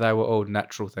 No, they were all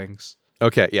natural things.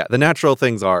 Okay, yeah. The natural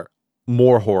things are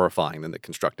more horrifying than the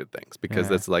constructed things because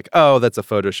that's like, oh, that's a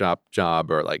Photoshop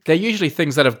job or like... They're usually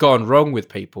things that have gone wrong with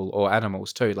people or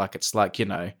animals too. Like it's like,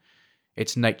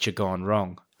 it's nature gone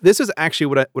wrong. This is actually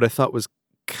what I thought was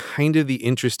kind of the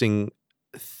interesting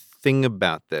thing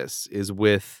about this is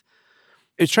with...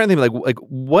 It's trying to think like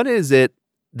what is it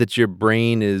that your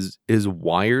brain is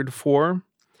wired for?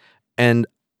 And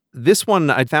this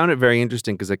one, I found it very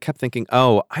interesting because I kept thinking,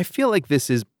 oh, I feel like this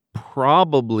is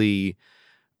probably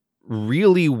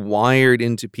really wired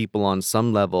into people on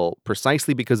some level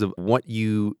precisely because of what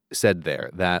you said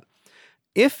there, that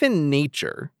if in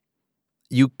nature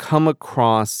you come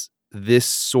across this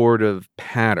sort of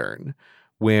pattern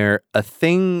where a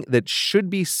thing that should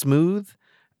be smooth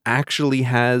actually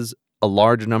has a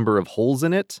large number of holes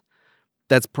in it,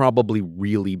 that's probably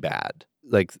really bad.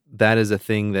 Like that is a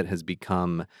thing that has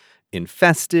become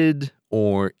infested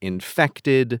or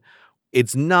infected.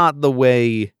 It's not the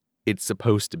way it's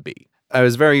supposed to be. I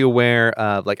was very aware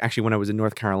of, like, actually when I was in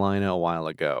North Carolina a while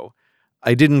ago,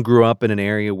 I didn't grow up in an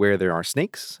area where there are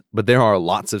snakes, but there are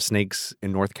lots of snakes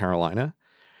in North Carolina.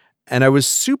 And I was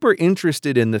super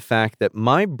interested in the fact that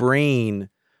my brain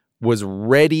was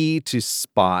ready to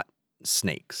spot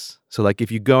snakes. So like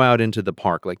if you go out into the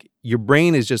park, like your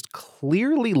brain is just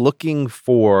clearly looking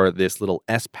for this little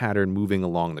S pattern moving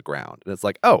along the ground. And it's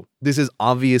like, oh, this is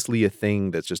obviously a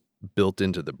thing that's just built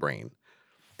into the brain.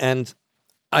 And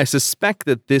I suspect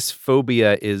that this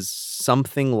phobia is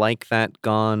something like that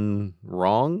gone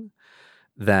wrong,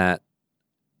 that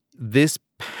this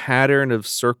pattern of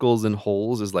circles and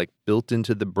holes is like built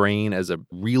into the brain as a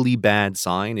really bad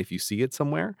sign if you see it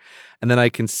somewhere. And then I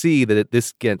can see that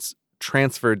this gets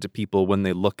transferred to people when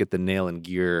they look at the nail and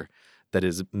gear that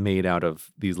is made out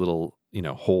of these little,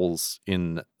 holes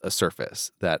in a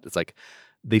surface, that it's like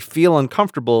they feel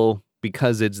uncomfortable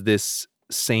because it's this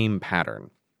same pattern.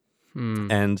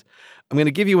 And I'm going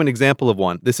to give you an example of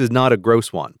one. This is not a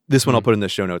gross one. This one I'll put in the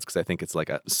show notes because I think it's like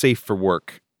a safe for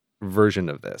work version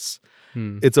of this.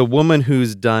 It's a woman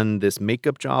who's done this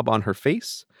makeup job on her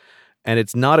face. And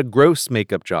it's not a gross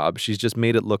makeup job. She's just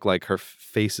made it look like her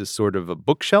face is sort of a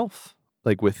bookshelf,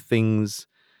 like with things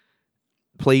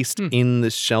placed in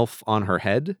the shelf on her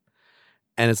head.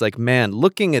 And it's like, man,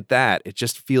 looking at that, it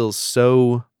just feels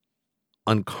so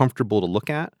uncomfortable to look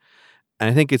at. And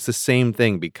I think it's the same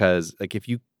thing because, like, if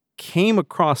you came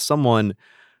across someone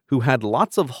who had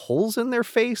lots of holes in their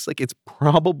face, like, it's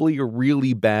probably a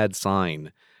really bad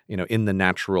sign, in the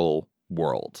natural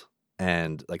world.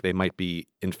 And like they might be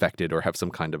infected or have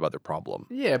some kind of other problem.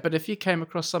 Yeah, but if you came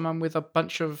across someone with a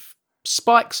bunch of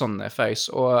spikes on their face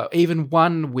or even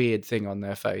one weird thing on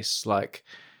their face, like,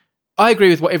 I agree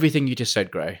with everything you just said,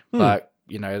 Gray. Like,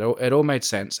 it all made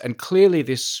sense. And clearly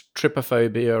this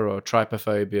trypophobia or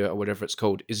trypophobia or whatever it's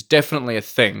called is definitely a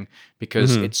thing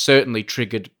because it certainly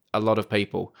triggered a lot of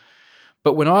people.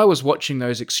 But when I was watching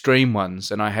those extreme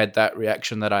ones and I had that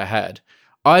reaction that I had,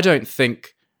 I don't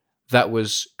think that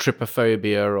was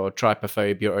trypophobia or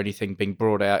trypophobia or anything being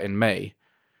brought out in me.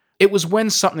 It was when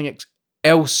something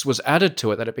else was added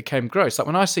to it that it became gross. Like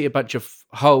when I see a bunch of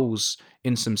holes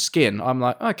in some skin, I'm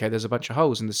like, okay, there's a bunch of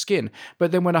holes in the skin.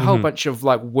 But then when a whole bunch of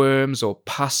like worms or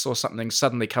pus or something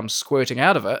suddenly comes squirting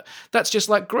out of it, that's just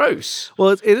like gross. Well,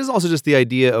 it is also just the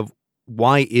idea of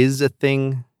why is a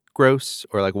thing gross,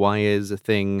 or like why is a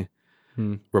thing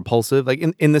repulsive? Like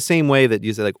in the same way that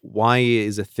you say, like, why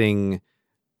is a thing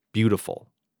beautiful?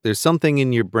 There's something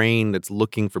in your brain that's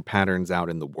looking for patterns out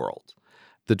in the world.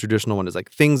 The traditional one is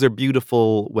like things are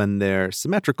beautiful when they're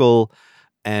symmetrical,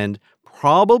 and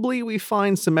probably we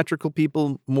find symmetrical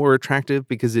people more attractive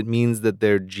because it means that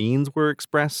their genes were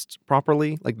expressed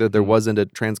properly, like that there wasn't a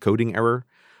transcoding error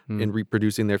in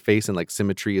reproducing their face, and like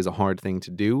symmetry is a hard thing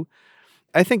to do.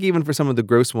 I think even for some of the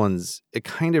gross ones, it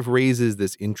kind of raises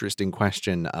this interesting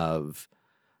question of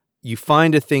you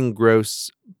find a thing gross,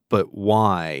 but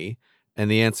why? And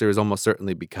the answer is almost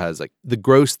certainly because like the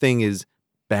gross thing is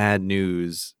bad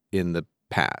news in the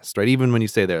past, right? Even when you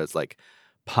say there, it's like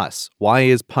pus. Why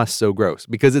is pus so gross?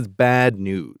 Because it's bad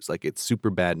news. Like it's super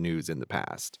bad news in the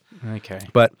past. Okay.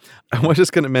 But I was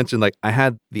just going to mention, like, I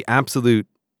had the absolute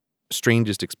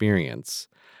strangest experience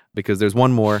because there's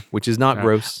one more, which is not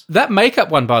gross. That makeup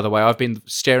one, by the way, I've been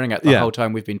staring at the whole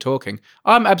time we've been talking.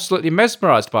 I'm absolutely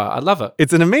mesmerized by it. I love it.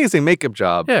 It's an amazing makeup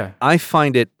job. Yeah. I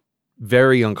find it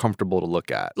very uncomfortable to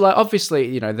look at. Like,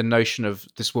 obviously, the notion of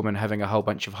this woman having a whole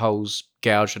bunch of holes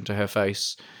gouged into her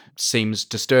face seems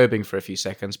disturbing for a few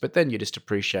seconds, but then you just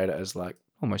appreciate it as like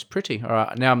almost pretty. All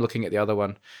right, now I'm looking at the other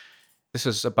one. This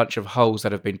is a bunch of holes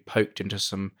that have been poked into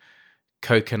some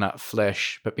coconut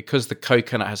flesh, but because the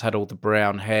coconut has had all the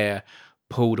brown hair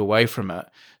pulled away from it,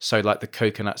 so like the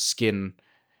coconut skin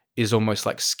is almost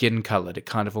like skin colored. It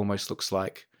kind of almost looks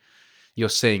like you're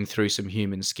seeing through some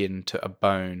human skin to a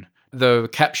bone. The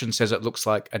caption says it looks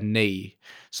like a knee.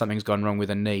 Something's gone wrong with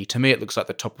a knee. To me, it looks like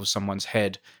the top of someone's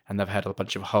head and they've had a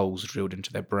bunch of holes drilled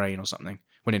into their brain or something,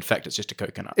 when in fact it's just a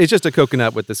coconut. It's just a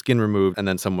coconut with the skin removed and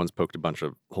then someone's poked a bunch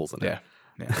of holes in it.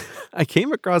 Yeah. I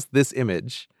came across this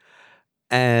image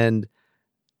and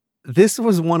this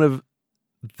was one of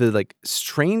the like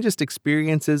strangest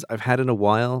experiences I've had in a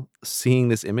while seeing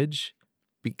this image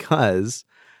because,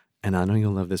 and I know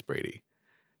you'll love this, Brady,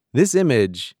 this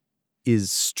image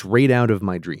is straight out of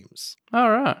my dreams.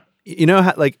 All right. You know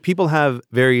how like people have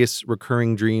various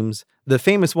recurring dreams. The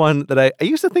famous one that I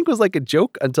used to think was like a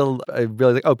joke until I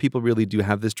realized like, oh, people really do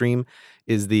have this dream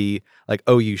is the like,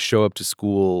 oh, you show up to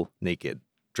school naked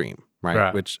dream,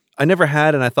 right? Which I never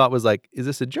had and I thought was like, is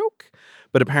this a joke?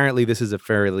 But apparently this is a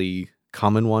fairly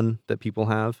common one that people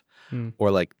have.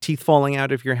 Or like teeth falling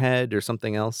out of your head or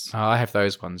something else. Oh, I have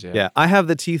those ones, yeah. Yeah, I have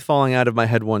the teeth falling out of my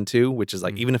head one too, which is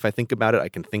like, even if I think about it, I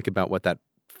can think about what that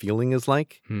feeling is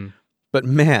like. But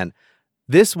man,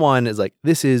 this one is like,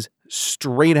 this is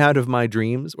straight out of my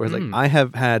dreams. Whereas like I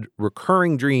have had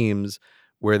recurring dreams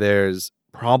where there's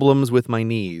problems with my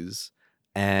knees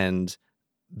and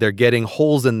they're getting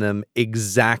holes in them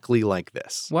exactly like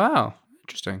this. Wow.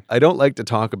 Interesting. I don't like to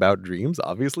talk about dreams,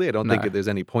 obviously. I don't think that there's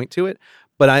any point to it.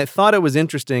 But I thought it was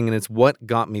interesting, and it's what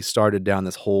got me started down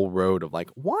this whole road of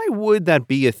like, why would that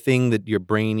be a thing that your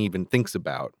brain even thinks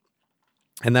about?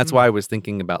 And that's why I was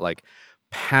thinking about like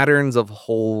patterns of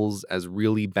holes as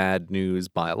really bad news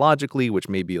biologically, which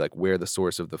may be like where the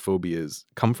source of the phobias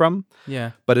come from.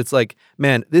 Yeah. But it's like,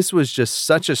 man, this was just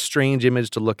such a strange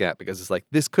image to look at because it's like,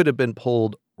 this could have been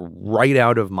pulled right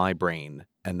out of my brain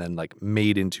and then like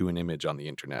made into an image on the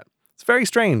internet. It's very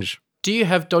strange. Do you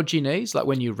have dodgy knees? Like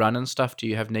when you run and stuff, do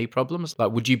you have knee problems?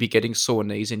 Like would you be getting sore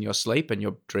knees in your sleep and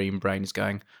your dream brain is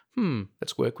going,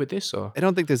 let's work with this? Or I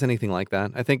don't think there's anything like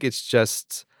that. I think it's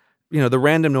just, the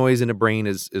random noise in a brain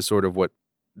is sort of what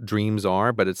dreams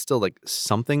are, but it's still like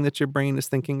something that your brain is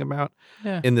thinking about.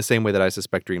 Yeah. In the same way that I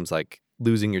suspect dreams like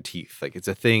losing your teeth. Like it's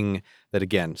a thing that,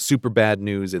 again, super bad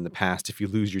news in the past if you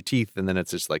lose your teeth, and then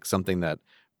it's just like something that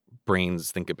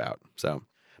brains think about. So,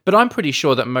 but I'm pretty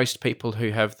sure that most people who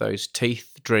have those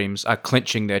teeth dreams are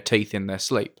clenching their teeth in their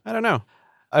sleep. I don't know.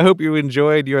 I hope you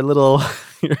enjoyed your little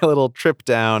trip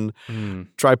down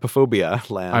trypophobia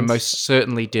land. I most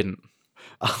certainly didn't.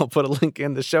 I'll put a link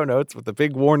in the show notes with a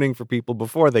big warning for people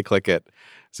before they click it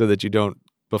so that you don't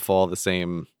befall the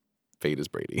same fate as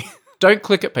Brady. Don't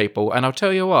click it, people, and I'll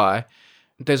tell you why.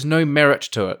 There's no merit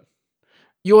to it.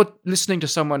 You're listening to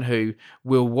someone who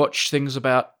will watch things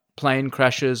about plane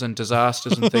crashes and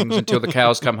disasters and things until the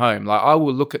cows come home. Like, I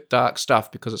will look at dark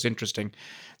stuff because it's interesting.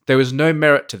 There was no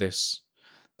merit to this.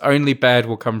 Only bad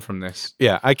will come from this.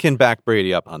 Yeah, I can back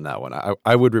Brady up on that one.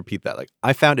 I would repeat that. Like,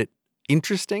 I found it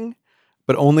interesting,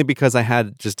 but only because I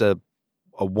had just a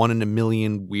 1 in a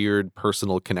million weird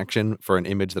personal connection for an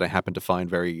image that I happened to find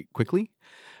very quickly.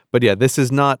 But yeah, this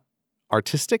is not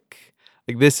artistic.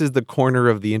 Like, this is the corner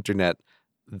of the internet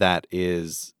that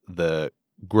is the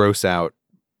gross out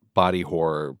body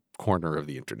horror corner of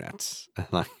the internet.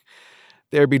 Like,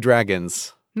 there be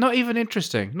dragons. Not even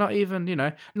interesting. Not even,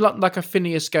 not like a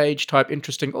Phineas Gage type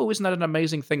interesting. Oh, isn't that an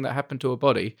amazing thing that happened to a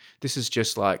body? This is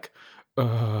just like,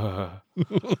 cannot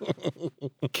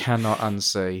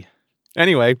unsee.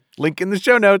 Anyway, link in the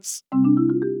show notes.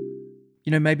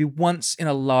 Maybe once in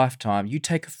a lifetime, you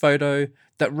take a photo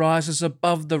that rises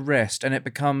above the rest and it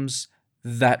becomes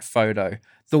that photo.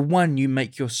 The one you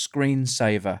make your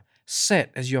screensaver,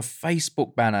 set as your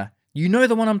Facebook banner. You know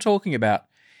the one I'm talking about.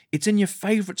 It's in your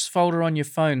favorites folder on your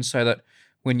phone so that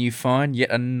when you find yet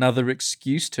another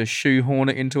excuse to shoehorn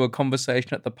it into a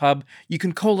conversation at the pub, you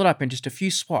can call it up in just a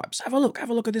few swipes. Have a look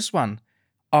at this one.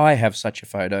 I have such a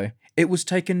photo. It was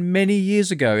taken many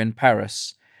years ago in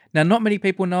Paris. Now, not many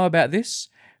people know about this,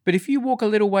 but if you walk a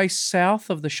little way south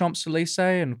of the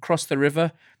Champs-Élysées and cross the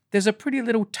river, there's a pretty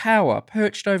little tower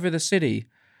perched over the city.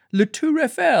 Le Tour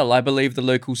Eiffel, I believe the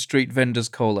local street vendors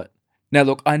call it. Now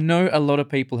look, I know a lot of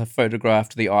people have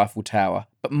photographed the Eiffel Tower,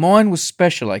 but mine was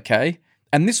special, okay?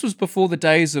 And this was before the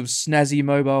days of snazzy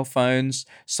mobile phones,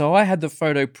 so I had the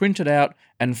photo printed out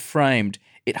and framed.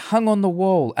 It hung on the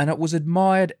wall and it was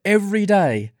admired every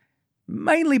day.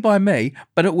 Mainly by me,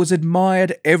 but it was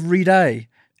admired every day.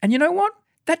 And you know what?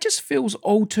 That just feels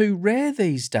all too rare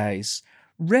these days.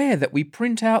 Rare that we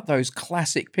print out those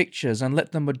classic pictures and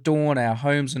let them adorn our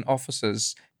homes and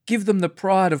offices. Give them the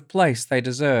pride of place they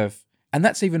deserve. And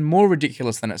that's even more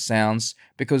ridiculous than it sounds,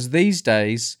 because these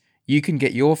days, you can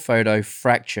get your photo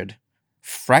fractured.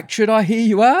 Fractured, I hear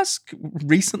you ask?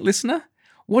 Recent listener?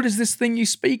 What is this thing you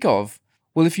speak of?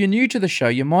 Well, if you're new to the show,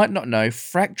 you might not know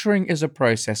fracturing is a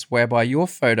process whereby your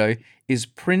photo is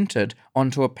printed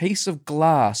onto a piece of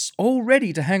glass, all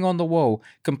ready to hang on the wall,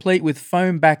 complete with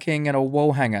foam backing and a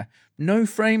wall hanger. No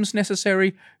frames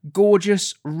necessary,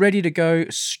 gorgeous, ready to go,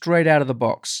 straight out of the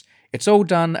box. It's all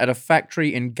done at a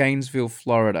factory in Gainesville,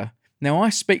 Florida. Now, I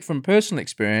speak from personal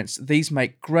experience, these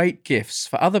make great gifts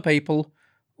for other people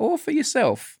or for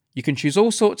yourself. You can choose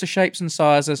all sorts of shapes and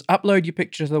sizes, upload your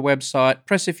picture to the website,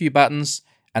 press a few buttons,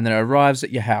 and then it arrives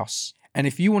at your house. And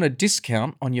if you want a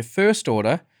discount on your first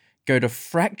order, go to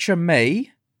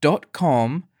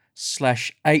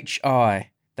fractureme.com/HI.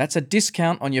 That's a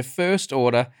discount on your first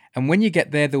order, and when you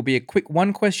get there, there'll be a quick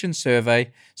one-question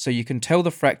survey so you can tell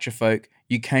the Fracture folk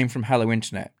you came from Hello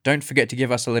Internet. Don't forget to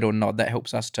give us a little nod, that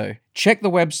helps us too. Check the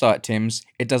website, Tims.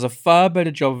 It does a far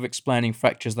better job of explaining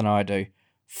fractures than I do.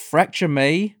 fracture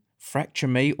me,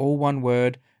 all one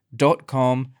word,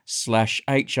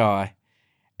 .com/HI.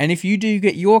 And if you do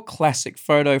get your classic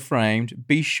photo framed,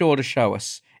 be sure to show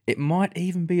us. It might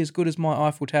even be as good as my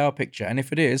Eiffel Tower picture, and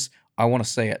if it is, I want to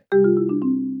see it.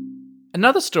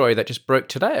 Another story that just broke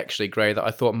today, actually, Gray, that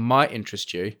I thought might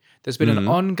interest you. There's been an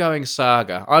ongoing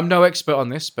saga. I'm no expert on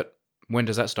this, but when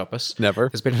does that stop us? Never.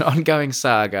 There's been an ongoing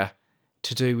saga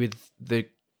to do with the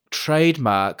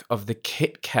trademark of the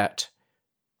Kit Kat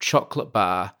chocolate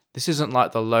bar. This isn't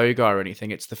like the logo or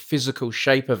anything. It's the physical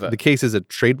shape of it. The case is a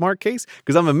trademark case?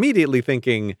 Because I'm immediately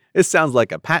thinking, this sounds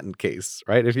like a patent case,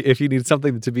 right? If you need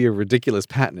something to be a ridiculous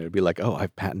patent, it would be like, oh,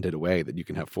 I've patented a way that you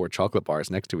can have 4 chocolate bars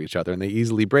next to each other and they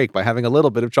easily break by having a little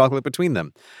bit of chocolate between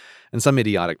them. And some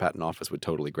idiotic patent office would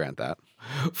totally grant that.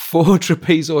 4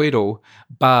 trapezoidal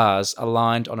bars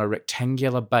aligned on a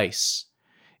rectangular base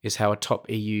is how a top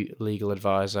EU legal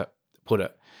advisor put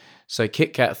it. So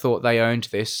Kit Kat thought they owned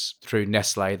this through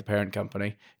Nestle, the parent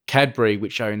company. Cadbury,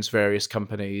 which owns various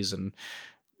companies and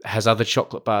has other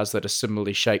chocolate bars that are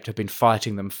similarly shaped, have been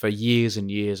fighting them for years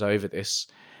and years over this.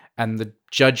 And the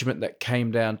judgment that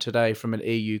came down today from an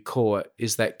EU court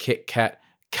is that Kit Kat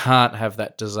can't have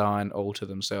that design all to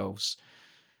themselves.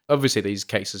 Obviously, these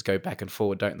cases go back and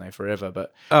forward, don't they, forever?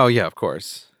 But oh, yeah, of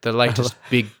course. The latest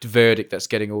big verdict that's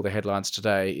getting all the headlines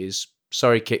today is,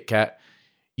 sorry, Kit Kat,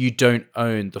 you don't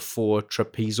own the 4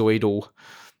 trapezoidal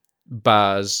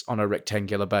bars on a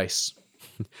rectangular base.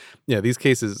 Yeah, these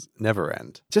cases never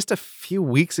end. Just a few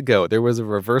weeks ago, there was a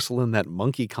reversal in that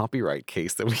monkey copyright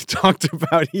case that we talked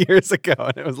about years ago.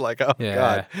 And it was like, oh,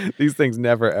 God, these things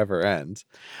never, ever end.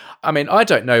 I mean, I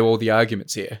don't know all the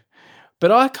arguments here,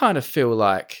 but I kind of feel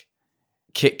like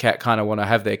Kit Kat kind of want to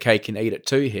have their cake and eat it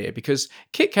too here, because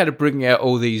Kit Kat are bringing out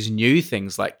all these new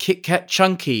things like Kit Kat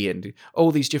Chunky and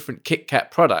all these different Kit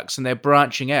Kat products, and they're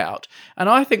branching out. And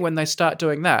I think when they start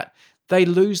doing that, they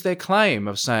lose their claim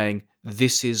of saying,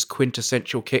 this is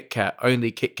quintessential Kit Kat.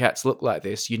 Only Kit Kats look like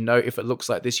this. You know, if it looks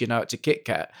like this, you know it's a Kit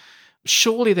Kat.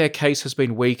 Surely their case has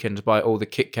been weakened by all the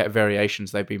Kit Kat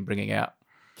variations they've been bringing out.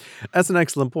 That's an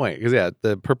excellent point. Because, yeah,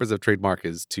 the purpose of trademark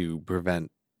is to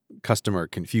prevent customer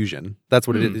confusion. That's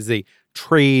what it is. A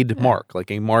trademark,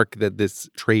 like a mark that this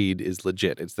trade is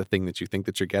legit. It's the thing that you think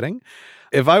that you're getting.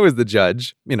 If I was the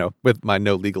judge, with my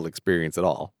no legal experience at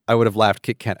all, I would have laughed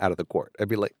Kit Kat out of the court. I'd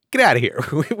be like, get out of here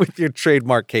with your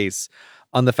trademark case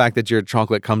on the fact that your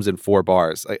chocolate comes in 4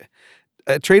 bars.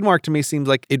 A trademark to me seems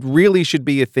like it really should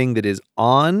be a thing that is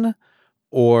on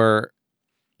or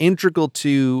integral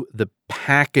to the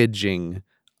packaging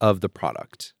of the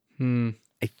product.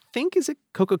 I think, is it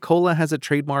Coca-Cola has a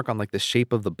trademark on like the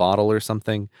shape of the bottle or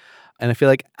something? And I feel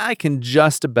like I can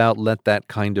just about let that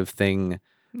kind of thing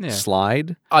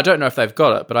slide. I don't know if they've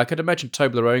got it, but I could imagine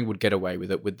Toblerone would get away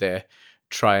with it with their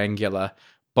triangular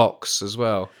box as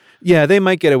well. Yeah, they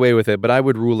might get away with it, but I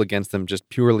would rule against them just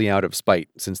purely out of spite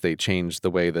since they changed the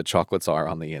way the chocolates are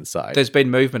on the inside. There's been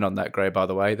movement on that, Gray, by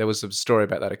the way. There was a story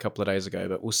about that a couple of days ago,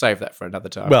 but we'll save that for another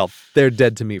time. Well, they're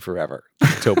dead to me forever,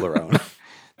 Toblerone.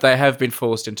 They have been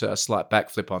forced into a slight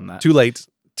backflip on that. Too late.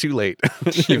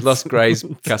 You've lost Gray's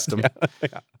custom.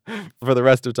 Yeah. For the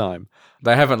rest of time.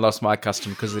 They haven't lost my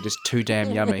custom because they're just too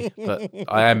damn yummy, but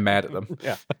I am mad at them.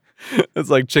 Yeah. It's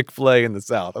like Chick-fil-A in the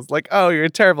South. It's like, oh, you're a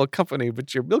terrible company,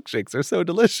 but your milkshakes are so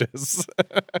delicious.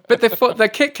 But the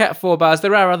Kit Kat 4 bars,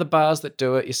 there are other bars that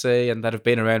do it, you see, and that have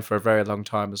been around for a very long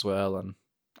time as well. And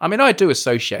I mean, I do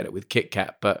associate it with Kit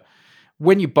Kat, but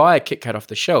when you buy a Kit Kat off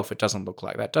the shelf, it doesn't look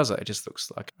like that, does it? It just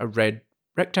looks like a red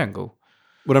rectangle.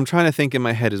 What I'm trying to think in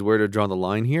my head is where to draw the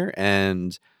line here.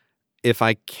 And if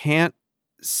I can't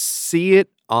see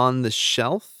it on the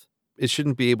shelf, it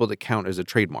shouldn't be able to count as a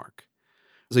trademark.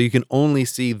 So you can only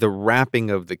see the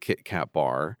wrapping of the Kit Kat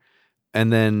bar.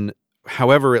 And then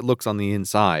however it looks on the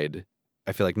inside,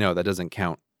 I feel like, no, that doesn't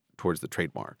count towards the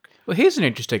trademark. Well, here's an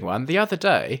interesting one. The other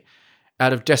day,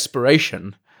 out of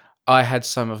desperation, I had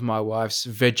some of my wife's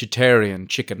vegetarian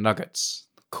chicken nuggets,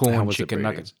 corn chicken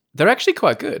nuggets. They're actually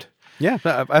quite good. Yeah,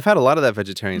 I've had a lot of that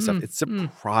vegetarian stuff. It's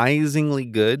surprisingly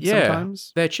good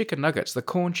sometimes. Their chicken nuggets, the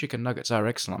corn chicken nuggets are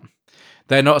excellent.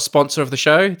 They're not a sponsor of the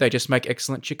show. They just make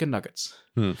excellent chicken nuggets.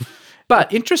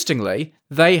 But interestingly,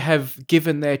 they have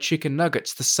given their chicken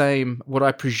nuggets the same, what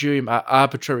I presume are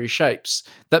arbitrary shapes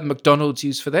that McDonald's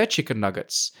use for their chicken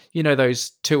nuggets. You know,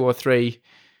 those 2 or 3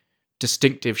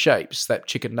 distinctive shapes that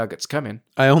chicken nuggets come in.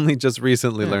 I only just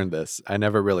recently learned this. I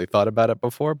never really thought about it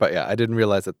before, but yeah, I didn't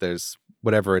realize that there's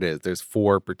whatever it is, there's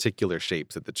 4 particular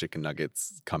shapes that the chicken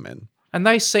nuggets come in. And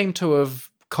they seem to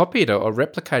have copied it or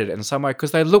replicated it in some way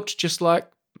because they looked just like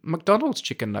McDonald's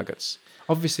chicken nuggets.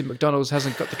 Obviously, McDonald's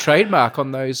hasn't got the trademark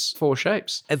on those 4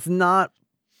 shapes. It's not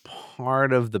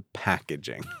part of the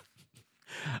packaging.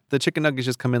 The chicken nuggets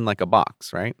just come in like a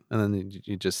box, right? And then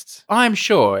you just... I'm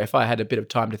sure if I had a bit of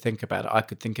time to think about it, I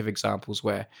could think of examples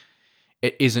where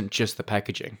it isn't just the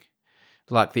packaging.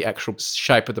 Like the actual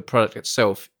shape of the product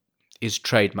itself is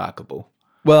trademarkable.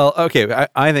 Well, okay,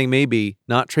 I think maybe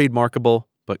not trademarkable,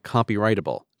 but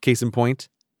copyrightable. Case in point,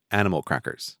 animal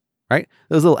crackers, right?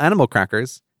 Those little animal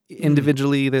crackers,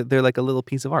 individually, they're like a little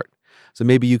piece of art. So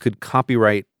maybe you could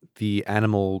copyright the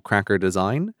animal cracker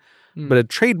design, but a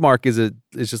trademark is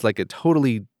just like a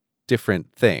totally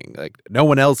different thing. Like no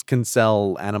one else can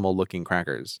sell animal-looking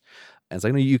crackers. And it's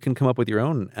like, no, you can come up with your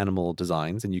own animal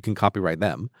designs and you can copyright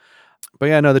them. But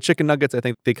yeah, no, the chicken nuggets, I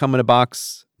think they come in a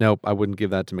box. Nope, I wouldn't give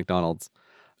that to McDonald's.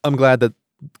 I'm glad that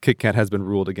Kit Kat has been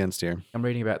ruled against here. I'm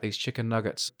reading about these chicken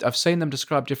nuggets. I've seen them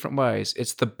described different ways.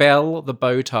 It's the bell, the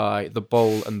bow tie, the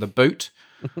bowl, and the boot.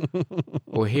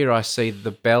 Or here I see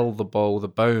the bell, the bowl, the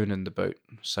bone, and the boot.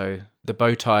 So the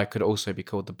bow tie could also be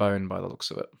called the bone by the looks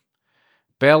of it.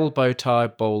 Bell, bow tie,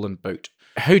 bowl, and boot.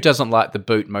 Who doesn't like the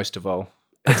boot most of all?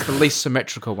 It's the least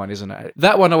symmetrical one, isn't it?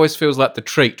 That one always feels like the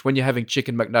treat when you're having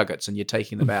chicken McNuggets and you're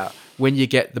taking them out. When you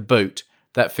get the boot,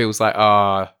 that feels like,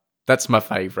 that's my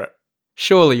favourite.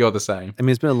 Surely you're the same. I mean,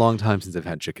 it's been a long time since I've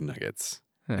had chicken nuggets.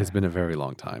 Yeah. It's been a very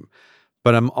long time.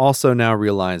 But I'm also now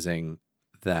realizing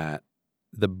that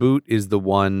the boot is the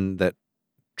one that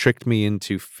tricked me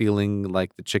into feeling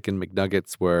like the chicken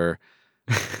McNuggets were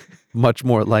much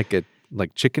more like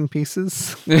chicken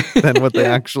pieces than what they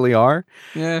actually are.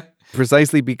 Yeah.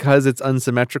 Precisely because it's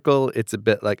unsymmetrical, it's a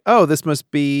bit like, oh, this must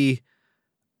be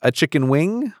a chicken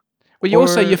wing. Well,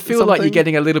 you feel like you're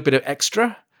getting a little bit of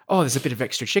extra oh, there's a bit of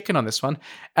extra chicken on this one.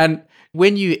 And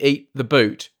when you eat the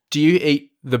boot, do you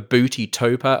eat the booty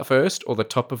toe part first or the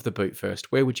top of the boot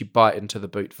first? Where would you bite into the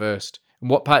boot first? And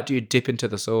what part do you dip into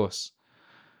the sauce?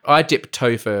 I dip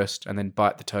toe first and then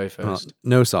bite the toe first.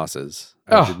 No sauces.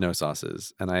 I did no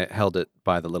sauces. And I held it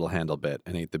by the little handle bit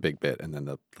and ate the big bit and then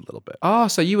the little bit. Oh,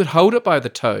 so you would hold it by the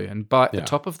toe and bite the Yeah.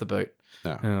 top of the boot?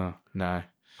 No. Oh, no.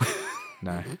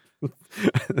 No.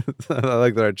 I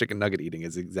like that our chicken nugget eating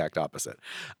is the exact opposite.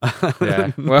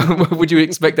 Yeah. Well, would you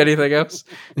expect anything else?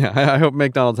 Yeah, I hope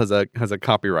McDonald's has a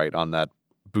copyright on that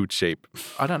boot shape.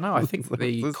 I don't know. I think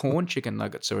the corn chicken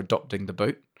nuggets are adopting the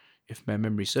boot, if my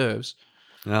memory serves.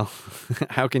 Well,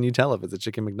 how can you tell if it's a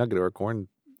chicken McNugget or a corn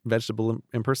vegetable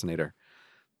impersonator?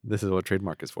 This is what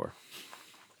trademark is for.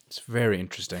 It's very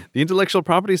interesting. The intellectual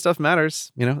property stuff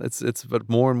matters. You know, it's what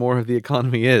more and more of the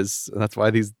economy is. That's why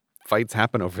these fights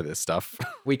happen over this stuff.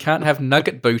 We can't have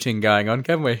nugget booting going on,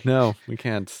 can we? No, we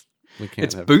can't. We can't.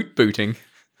 It's boot booting.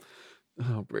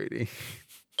 Oh, Brady.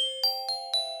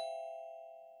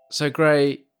 So,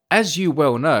 Gray, as you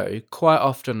well know, quite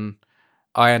often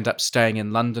I end up staying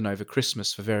in London over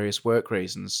Christmas for various work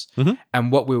reasons. Mhm.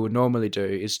 And what we would normally do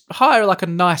is hire like a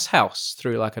nice house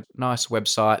through like a nice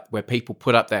website where people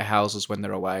put up their houses when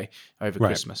they're away over Right.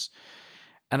 Christmas.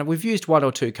 And we've used one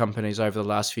or two companies over the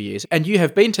last few years. And you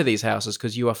have been to these houses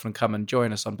because you often come and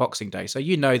join us on Boxing Day. So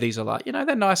you know these are like,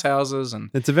 they're nice houses. And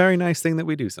It's a very nice thing that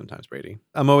we do sometimes, Brady.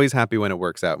 I'm always happy when it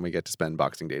works out and we get to spend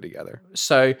Boxing Day together.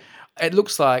 so it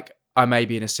looks like I may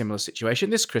be in a similar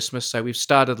situation this Christmas. So we've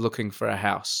started looking for a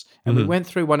house. And we went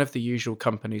through one of the usual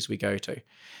companies we go to.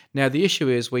 Now, the issue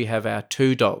is we have our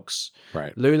two dogs,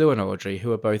 Right. Lulu and Audrey,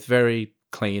 who are both very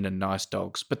clean and nice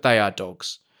dogs, but they are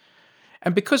dogs.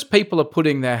 And because people are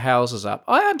putting their houses up,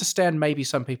 I understand maybe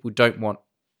some people don't want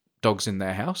dogs in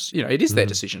their house. It is their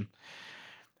decision.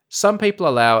 Some people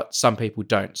allow it, some people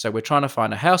don't. So we're trying to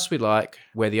find a house we like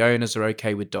where the owners are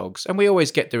okay with dogs, and we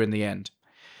always get there in the end.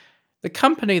 The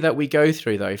company that we go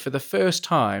through, though, for the first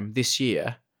time this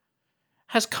year,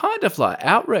 has kind of like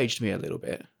outraged me a little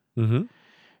bit Mm-hmm.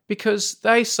 because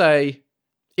they say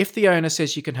if the owner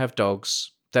says you can have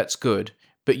dogs, that's good,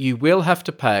 but you will have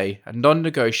to pay a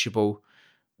non-negotiable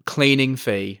cleaning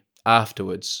fee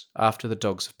afterwards, after the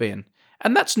dogs have been.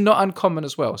 And that's not uncommon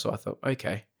as well. So I thought,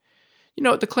 okay. You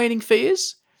know what the cleaning fee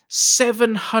is?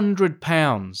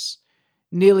 £700,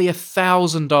 nearly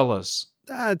 $1,000.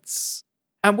 That's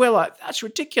And we're like, that's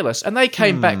ridiculous. And they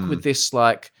came back with this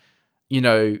like,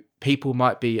 people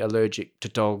might be allergic to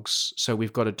dogs, so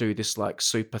we've got to do this like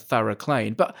super thorough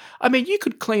clean. But I mean, you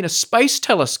could clean a space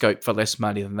telescope for less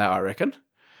money than that, I reckon.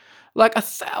 Like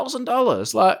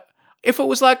 $1,000. Like if it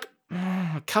was like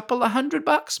a couple of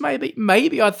 $100,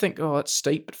 maybe I'd think, oh, that's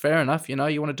steep, but fair enough. You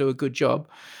want to do a good job.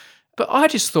 But I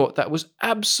just thought that was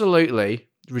absolutely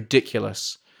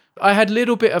ridiculous. I had a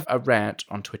little bit of a rant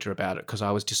on Twitter about it because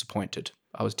I was disappointed.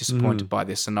 I was disappointed by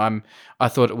this, and I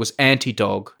thought it was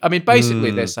anti-dog. I mean,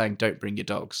 basically, they're saying don't bring your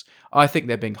dogs. I think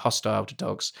they're being hostile to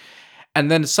dogs.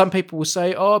 And then some people will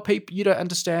say, oh, people, you don't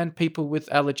understand people with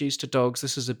allergies to dogs.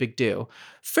 This is a big deal.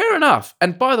 Fair enough.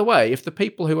 And by the way, if the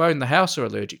people who own the house are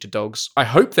allergic to dogs, I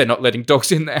hope they're not letting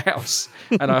dogs in their house.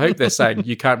 And I hope they're saying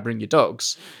you can't bring your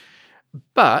dogs.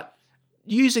 But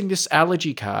using this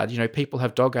allergy card, people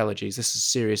have dog allergies. This is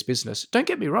serious business. Don't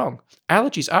get me wrong.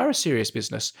 Allergies are a serious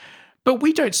business. But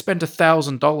we don't spend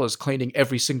 $1,000 cleaning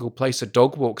every single place a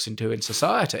dog walks into in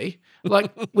society.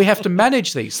 Like, we have to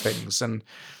manage these things and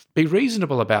be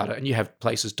reasonable about it. And you have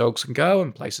places dogs can go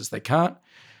and places they can't.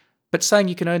 But saying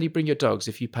you can only bring your dogs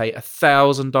if you pay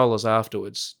 $1,000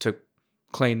 afterwards to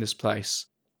clean this place,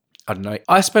 I don't know.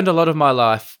 I spend a lot of my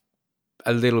life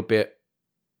a little bit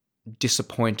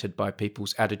disappointed by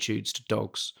people's attitudes to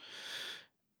dogs.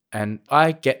 And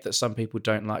I get that some people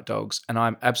don't like dogs, and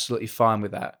I'm absolutely fine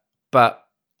with that. But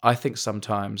I think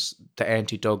sometimes the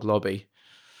anti-dog lobby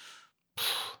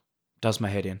does my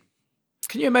head in.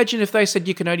 Can you imagine if they said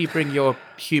you can only bring your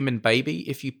human baby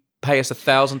if you pay us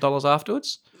 $1,000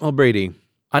 afterwards? well, Brady.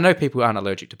 I know people aren't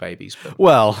allergic to babies, but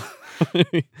Well,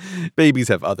 babies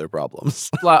have other problems.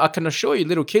 like I can assure you,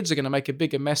 little kids are going to make a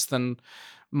bigger mess than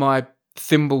my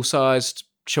thimble-sized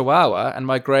Chihuahua and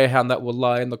my greyhound that will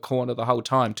lie in the corner the whole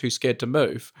time, too scared to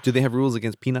move. Do they have rules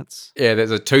against peanuts? Yeah,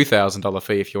 there's a $2,000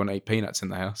 fee if you want to eat peanuts in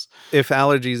the house. If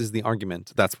allergies is the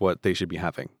argument, that's what they should be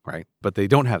having, right? But they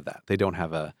don't have that. They don't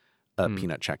have a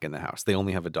peanut check in the house. They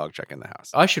only have a dog check in the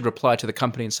house. I should reply to the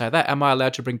company and say that. Am I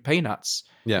allowed to bring peanuts?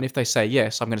 Yeah. And if they say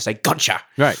yes, I'm going to say, gotcha.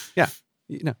 Right. Yeah.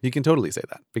 You can totally say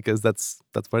that because that's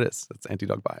what it is. That's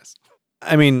anti-dog bias.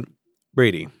 I mean,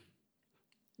 Brady,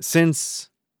 since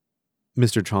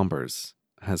Mr. Chompers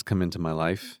has come into my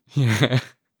life, Yeah.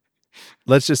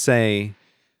 let's just say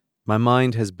my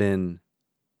mind has been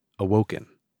awoken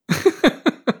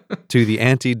to the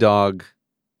anti-dog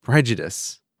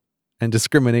prejudice and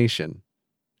discrimination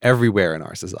everywhere in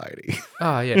our society.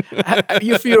 Oh, yeah.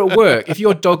 If you're at work, if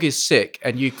your dog is sick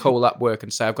and you call up work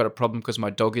and say, I've got a problem because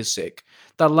my dog is sick,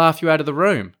 they'll laugh you out of the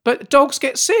room. But dogs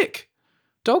get sick.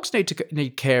 Dogs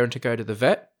need care and to go to the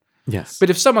vet. Yes. But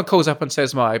if someone calls up and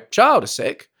says, my child is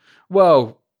sick,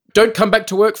 well, don't come back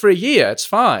to work for a year. It's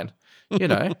fine. You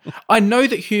know, I know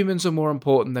that humans are more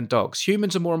important than dogs.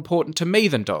 Humans are more important to me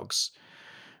than dogs.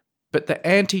 But the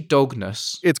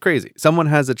anti-dogness... It's crazy. Someone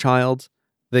has a child.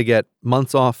 They get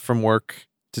months off from work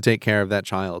to take care of that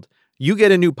child. You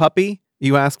get a new puppy.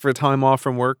 You ask for time off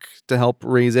from work to help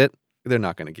raise it. They're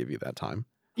not going to give you that time.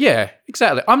 Yeah,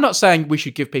 exactly. I'm not saying we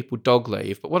should give people dog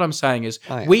leave, but what I'm saying is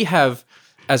we have,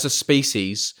 as a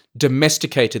species,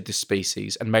 domesticated this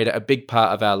species and made it a big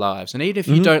part of our lives. And even if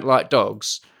you don't like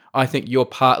dogs, I think you're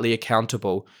partly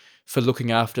accountable for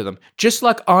looking after them. Just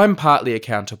like I'm partly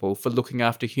accountable for looking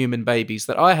after human babies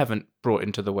that I haven't brought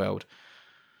into the world.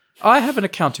 I have an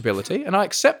accountability and I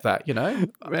accept that, you know.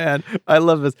 Man, I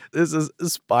love this. This is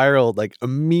spiraled like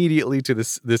immediately to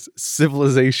this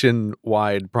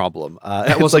civilization-wide problem.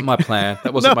 That wasn't my plan.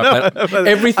 That wasn't my plan.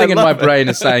 Everything in my brain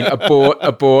is saying abort.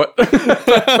 but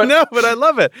I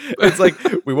love it. It's like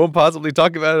we won't possibly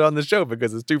talk about it on the show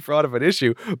because it's too fraught of an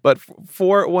issue. But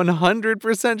for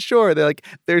 100% sure, they're like,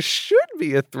 there should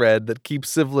be a thread that keeps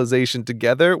civilization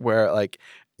together where like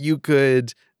you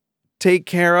could take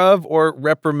care of or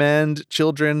reprimand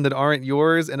children that aren't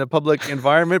yours in a public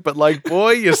environment. But like,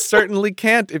 boy, you certainly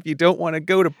can't if you don't want to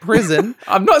go to prison.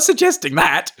 I'm not suggesting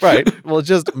that. Right. Well,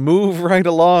 just move right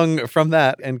along from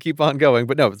that and keep on going.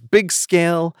 But no, it's big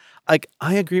scale. Like,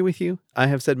 I agree with you. I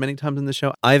have said many times in the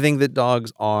show, I think that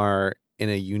dogs are in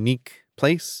a unique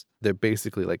place. They're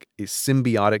basically like a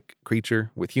symbiotic creature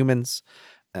with humans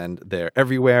and they're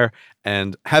everywhere.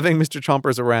 And having Mr.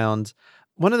 Chompers around,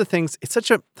 one of the things, it's such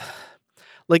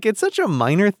a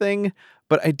minor thing,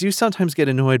 but I do sometimes get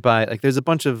annoyed by, like, there's a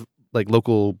bunch of, like,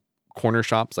 local corner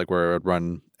shops, like, where I would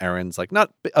run errands, like,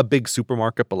 not a big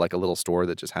supermarket, but, like, a little store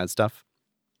that just has stuff.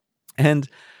 And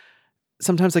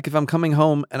sometimes, like, if I'm coming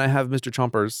home and I have Mr.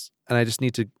 Chompers and I just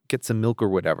need to get some milk or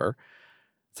whatever,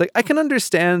 it's like, I can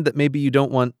understand that maybe you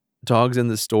don't want dogs in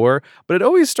the store, but it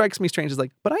always strikes me strange. It's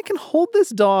like, but I can hold this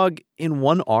dog in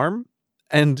one arm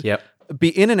and be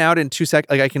in and out in 2 seconds.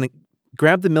 Like, I can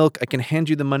grab the milk, I can hand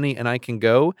you the money, and I can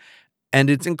go. And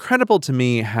it's incredible to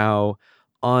me how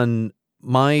on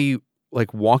my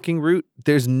like walking route,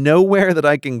 there's nowhere that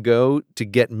I can go to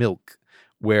get milk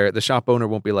where the shop owner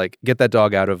won't be like, get that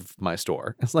dog out of my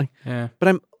store. It's like, but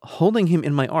I'm holding him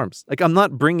in my arms. Like, I'm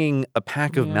not bringing a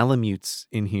pack of Malamutes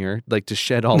in here, like, to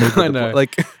shed all over the place.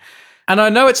 Like, and I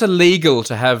know it's illegal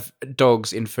to have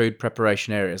dogs in food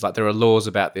preparation areas. Like, there are laws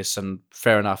about this, and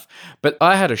fair enough. But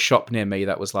I had a shop near me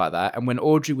that was like that. And when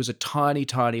Audrey was a tiny,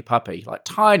 tiny puppy, like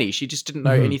tiny, she just didn't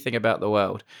know anything about the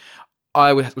world.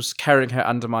 I was carrying her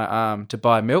under my arm to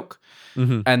buy milk.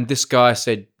 And this guy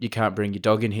said, you can't bring your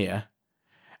dog in here.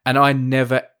 And I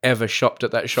never, ever shopped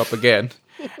at that shop again.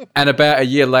 And about a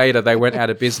year later, they went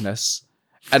out of business.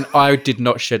 And I did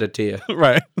not shed a tear.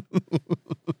 Right.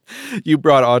 You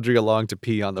brought Audrey along to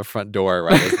pee on the front door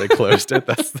right as they closed it.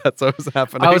 That's what was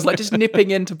happening. I was like just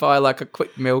nipping in to buy like a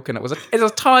quick milk, and it was a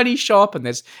tiny shop, and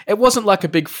it wasn't like a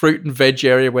big fruit and veg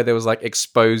area where there was like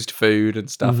exposed food and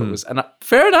stuff. It was,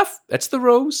 fair enough, that's the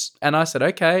rules. And I said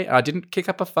okay. I didn't kick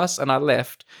up a fuss, and I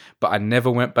left, but I never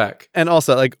went back. And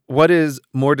also, like, what is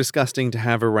more disgusting to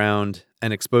have around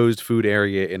an exposed food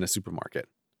area in a supermarket?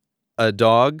 A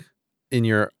dog in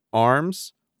your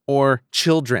arms or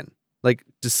children? Like,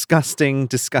 disgusting,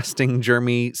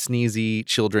 germy, sneezy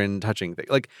children touching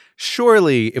things. Like,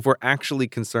 surely if we're actually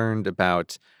concerned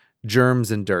about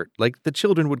germs and dirt, like, the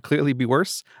children would clearly be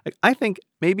worse. Like, I think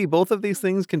maybe both of these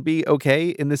things can be okay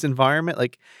in this environment.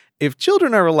 Like, if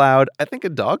children are allowed, I think a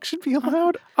dog should be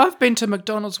allowed. I've been to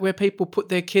McDonald's where people put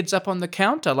their kids up on the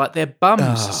counter, like their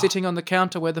bums sitting on the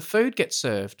counter where the food gets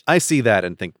served. I see that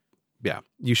and think, yeah,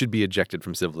 you should be ejected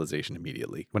from civilization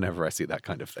immediately whenever I see that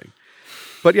kind of thing.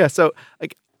 But yeah, so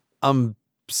like, I'm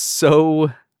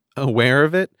so aware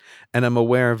of it, and I'm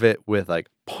aware of it with like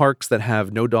parks that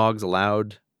have no dogs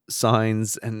allowed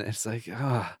signs, and it's like,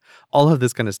 all of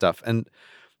this kind of stuff. And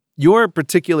your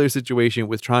particular situation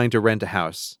with trying to rent a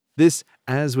house, this,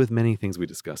 as with many things we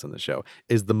discuss on the show,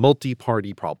 is the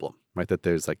multi-party problem, right? That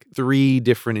there's like 3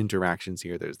 different interactions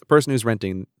here. There's the person who's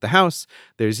renting the house,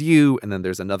 there's you, and then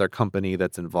there's another company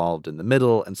that's involved in the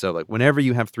middle. And so like whenever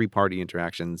you have 3-party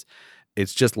interactions,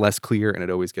 It's just less clear and it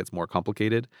always gets more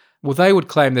complicated. Well, they would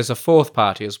claim there's a fourth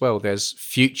party as well. There's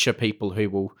future people who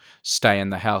will stay in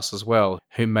the house as well,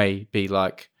 who may be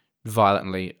like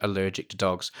violently allergic to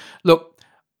dogs. Look,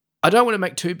 I don't want to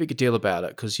make too big a deal about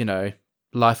it because,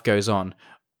 life goes on.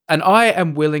 And I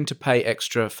am willing to pay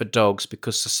extra for dogs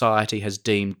because society has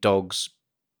deemed dogs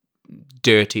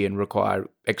dirty and require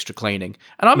extra cleaning.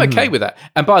 And I'm okay with that.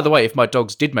 And by the way, if my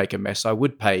dogs did make a mess, I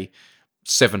would pay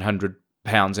 £700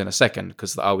 in a second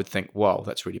because I would think, wow,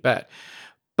 that's really bad.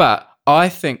 But I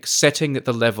think setting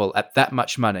the level at that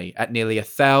much money, at nearly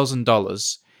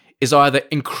 $1,000, is either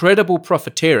incredible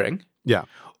profiteering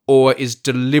or is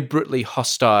deliberately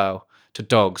hostile to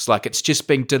dogs. Like it's just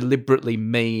being deliberately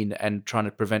mean and trying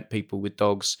to prevent people with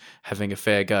dogs having a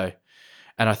fair go.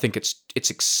 And I think it's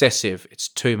excessive. It's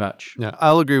too much. Yeah,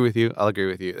 I'll agree with you.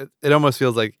 It almost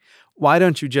feels like, why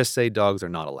don't you just say dogs are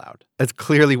not allowed? That's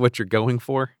clearly what you're going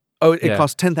for. Oh, it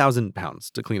costs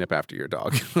 £10,000 to clean up after your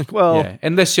dog.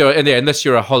 Unless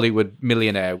you're a Hollywood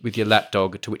millionaire with your lap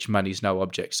dog, to which money's no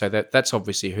object. So that's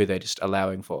obviously who they're just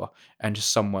allowing for, and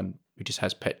just someone who just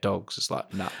has pet dogs is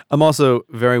like, nah. I'm also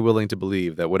very willing to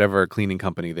believe that whatever cleaning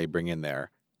company they bring in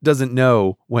there doesn't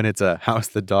know when it's a house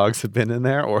the dogs have been in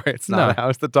there or it's not a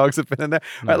house the dogs have been in there.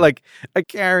 No. Right? Like, I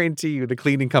guarantee you the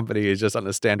cleaning company is just on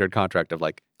a standard contract of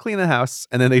like, clean the house,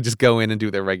 and then they just go in and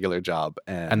do their regular job.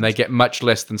 And they get much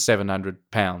less than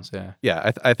 £700, yeah.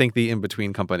 Yeah, I think the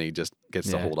in-between company just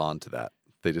gets to hold on to that.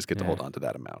 They just get to hold on to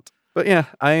that amount. But yeah,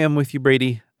 I am with you,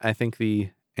 Brady. I think the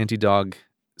anti-dog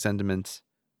sentiment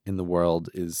in the world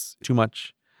is too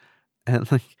much.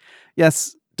 And like,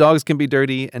 yes, dogs can be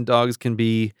dirty and dogs can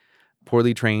be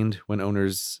poorly trained when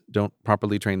owners don't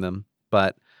properly train them.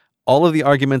 But all of the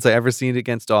arguments I ever seen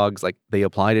against dogs, like they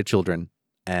apply to children.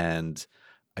 And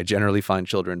I generally find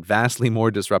children vastly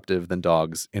more disruptive than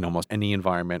dogs in almost any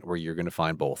environment where you're going to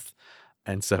find both.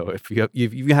 And so if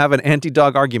you have an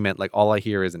anti-dog argument, like all I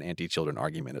hear is an anti-children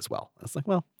argument as well. It's like,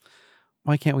 well,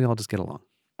 why can't we all just get along?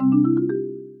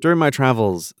 During my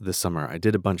travels this summer, I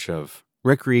did a bunch of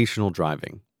recreational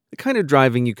driving. The kind of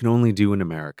driving you can only do in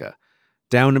America.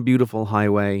 Down a beautiful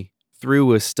highway,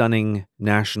 through a stunning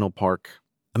national park.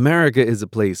 America is a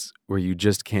place where you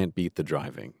just can't beat the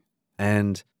driving.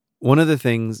 And one of the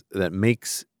things that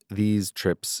makes these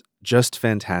trips just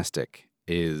fantastic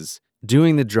is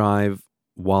doing the drive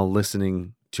while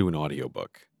listening to an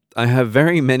audiobook. I have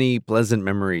very many pleasant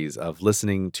memories of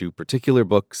listening to particular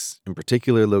books in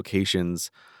particular locations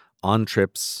on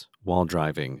trips while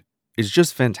driving. It's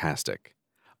just fantastic.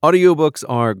 Audiobooks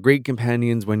are great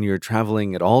companions when you're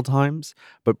traveling at all times,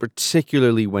 but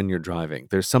particularly when you're driving.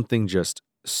 There's something just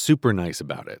super nice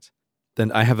about it.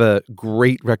 Then I have a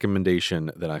great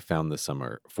recommendation that I found this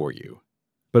summer for you.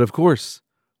 But of course,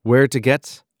 where to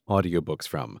get audiobooks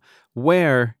from?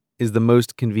 Where is the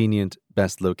most convenient,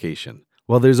 best location?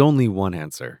 Well, there's only one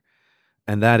answer,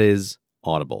 and that is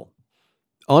Audible.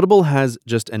 Audible has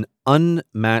just an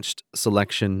unmatched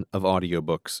selection of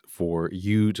audiobooks for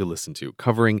you to listen to,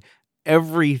 covering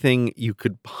everything you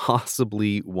could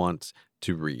possibly want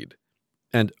to read.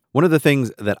 And one of the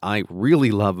things that I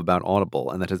really love about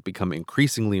Audible, and that has become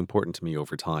increasingly important to me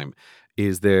over time,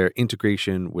 is their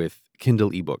integration with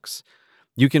Kindle ebooks.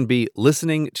 You can be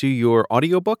listening to your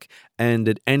audiobook and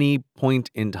at any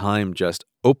point in time just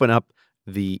open up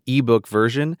the ebook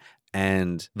version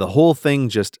and the whole thing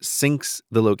just syncs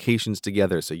the locations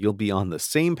together. So you'll be on the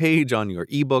same page on your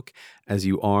ebook as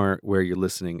you are where you're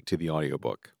listening to the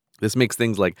audiobook. This makes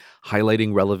things like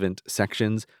highlighting relevant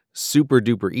sections super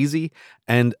duper easy.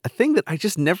 And a thing that I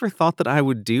just never thought that I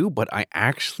would do, but I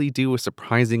actually do a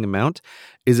surprising amount,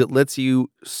 is it lets you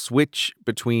switch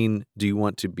between, do you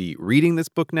want to be reading this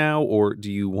book now, or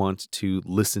do you want to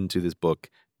listen to this book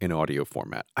in audio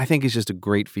format? I think it's just a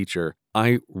great feature.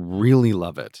 I really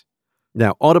love it.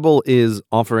 Now, Audible is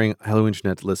offering Hello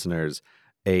Internet listeners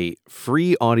a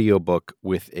free audiobook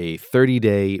with a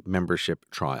 30-day membership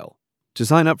trial. To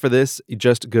sign up for this, you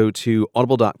just go to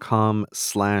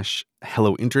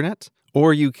audible.com/hellointernet,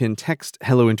 or you can text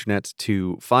Hello Internet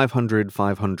to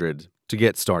 500-500 to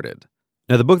get started.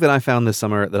 Now, the book that I found this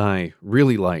summer that I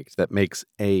really liked that makes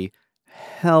a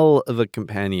hell of a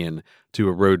companion to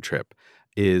a road trip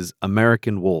is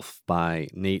American Wolf by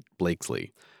Nate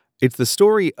Blakeslee. It's the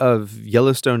story of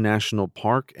Yellowstone National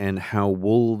Park and how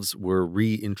wolves were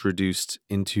reintroduced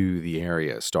into the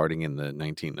area starting in the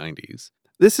 1990s.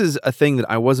 This is a thing that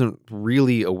I wasn't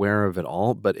really aware of at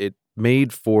all, but it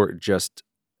made for just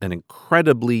an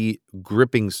incredibly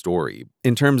gripping story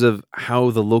in terms of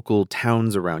how the local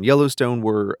towns around Yellowstone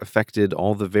were affected,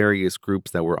 all the various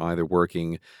groups that were either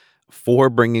working for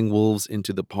bringing wolves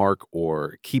into the park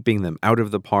or keeping them out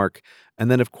of the park.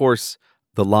 And then, of course,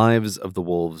 the lives of the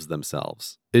wolves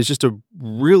themselves. It's just a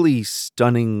really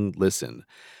stunning listen.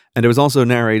 And it was also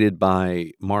narrated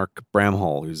by Mark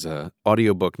Bramhall, who's an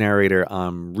audiobook narrator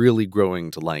I'm really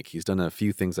growing to like. He's done a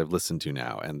few things I've listened to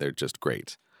now, and they're just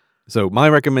great. So my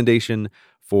recommendation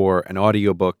for an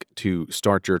audiobook to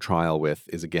start your trial with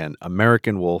is, again,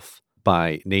 American Wolf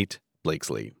by Nate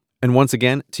Blakesley. And once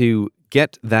again, to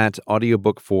get that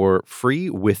audiobook for free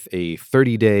with a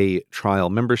 30-day trial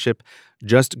membership,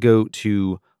 just go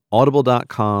to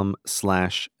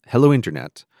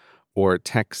audible.com/hellointernet or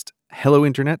text Hello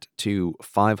Internet to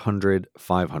 500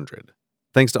 500.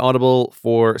 Thanks to Audible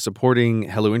for supporting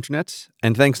Hello Internet,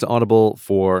 and thanks to Audible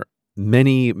for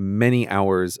many, many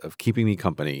hours of keeping me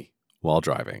company while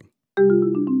driving.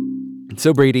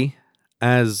 So, Brady,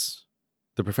 as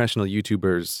the professional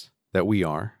YouTubers that we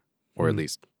are, or at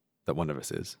least that one of us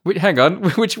is. Wait, hang on,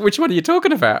 which one are you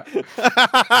talking about?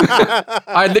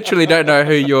 I literally don't know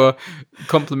who you're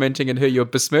complimenting and who you're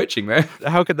besmirching there.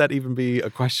 How could that even be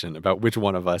a question about which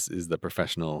one of us is the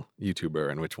professional YouTuber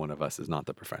and which one of us is not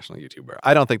the professional YouTuber?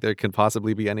 I don't think there could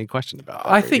possibly be any question about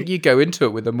that. I think you go into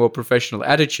it with a more professional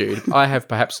attitude. I have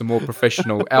perhaps a more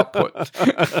professional output.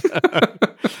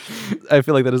 I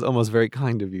feel like that is almost very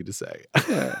kind of you to say.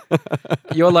 Yeah.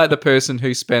 You're like the person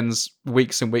who spends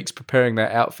weeks and weeks preparing their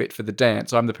outfit for the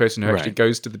dance. I'm the person who actually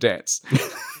goes to the dance.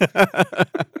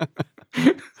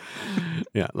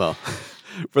 Yeah, well,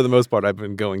 for the most part, I've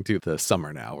been going to the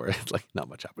summer now, where it's like not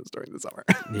much happens during the summer.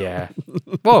 Yeah.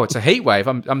 Well, it's a heat wave.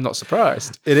 I'm not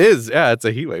surprised. It is. Yeah, it's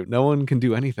a heat wave. No one can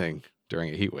do anything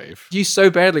during a heat wave. You so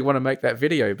badly want to make that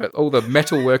video, but all the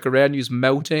metal work around you's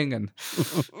melting and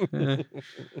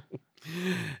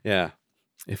yeah,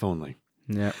 if only.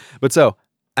 Yeah. But so,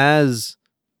 as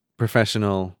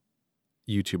professional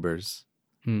YouTubers,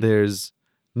 there's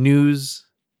news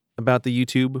about the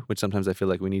YouTube, which sometimes I feel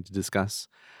like we need to discuss.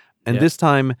 And this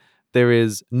time, there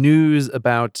is news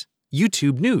about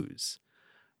YouTube News,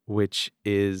 which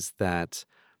is that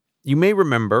you may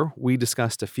remember we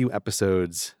discussed a few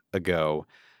episodes ago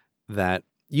that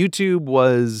YouTube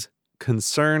was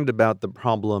concerned about the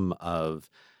problem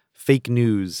of fake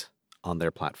news on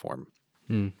their platform.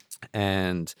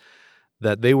 And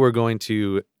that they were going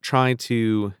to try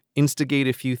to instigate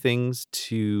a few things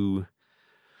to...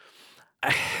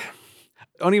 I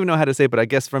don't even know how to say it, but I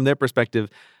guess from their perspective,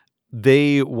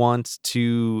 they want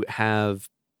to have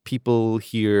people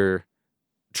hear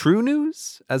true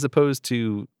news as opposed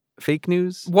to fake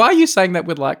news. Why are you saying that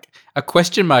with like a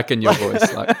question mark in your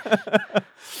voice? Like,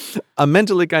 I'm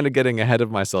mentally kind of getting ahead of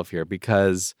myself here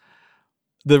because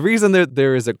the reason that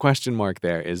there is a question mark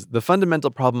there is the fundamental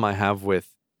problem I have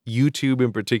with YouTube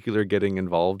in particular getting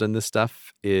involved in this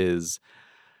stuff is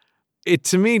it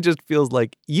to me just feels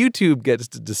like YouTube gets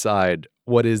to decide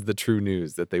what is the true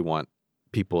news that they want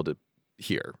people to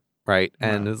hear, right?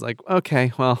 And it's like,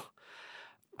 okay, well,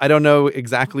 I don't know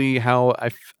exactly how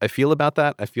I feel about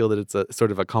that. I feel that it's a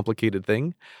sort of a complicated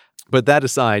thing. But that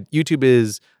aside, YouTube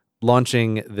is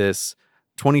launching this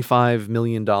 $25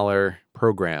 million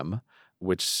program,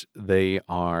 which they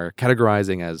are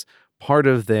categorizing as part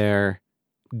of their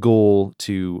goal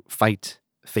to fight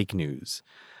fake news.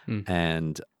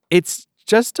 And it's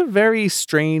just a very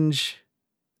strange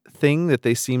thing that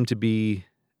they seem to be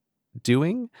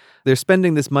doing. They're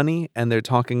spending this money and they're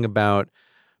talking about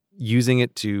using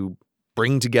it to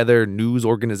bring together news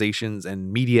organizations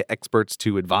and media experts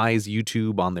to advise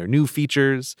YouTube on their new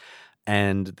features.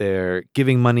 And they're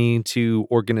giving money to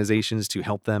organizations to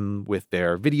help them with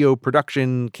their video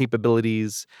production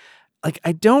capabilities. Like,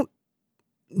 I don't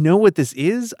know what this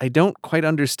is. I don't quite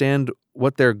understand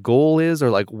what their goal is or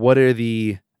like what are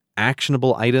the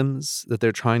actionable items that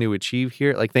they're trying to achieve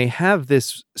here. Like, they have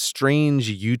this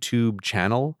strange YouTube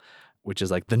channel, which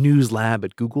is like the News Lab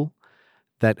at Google,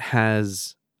 that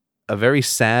has a very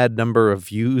sad number of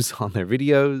views on their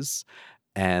videos.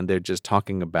 And they're just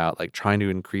talking about like trying to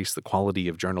increase the quality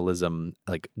of journalism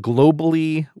like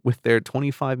globally with their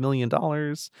 $25 million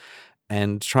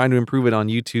and trying to improve it on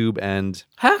YouTube. And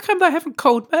how come they haven't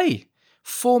called me?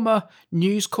 Former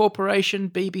News Corporation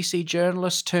BBC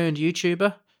journalist turned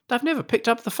YouTuber. They've never picked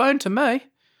up the phone to me.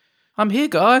 I'm here,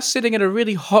 guys, sitting in a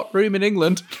really hot room in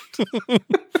England.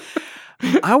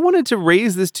 I wanted to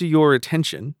raise this to your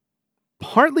attention,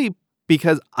 partly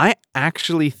because I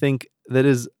actually think that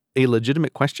is a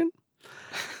legitimate question.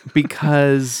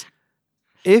 Because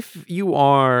if you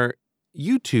are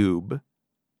YouTube,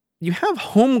 you have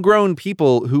homegrown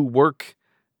people who work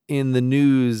in the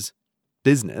news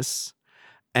business,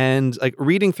 And like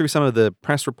reading through some of the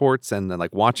press reports and then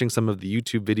like watching some of the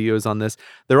YouTube videos on this,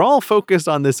 they're all focused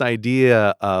on this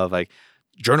idea of like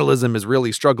journalism is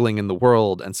really struggling in the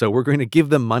world. And so we're going to give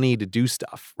them money to do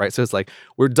stuff, right? So it's like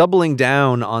we're doubling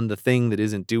down on the thing that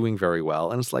isn't doing very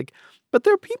well. And it's like, but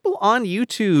there are people on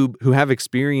YouTube who have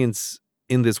experience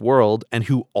in this world and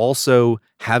who also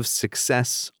have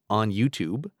success on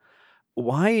YouTube.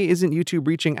 Why isn't YouTube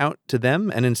reaching out to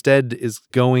them and instead is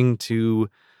going to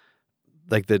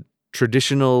like the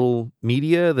traditional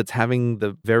media that's having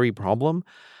the very problem?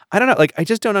 I don't know. Like, I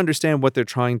just don't understand what they're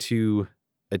trying to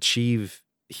achieve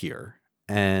here.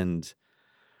 And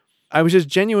I was just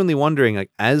genuinely wondering,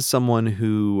 like, as someone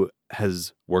who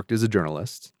has worked as a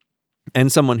journalist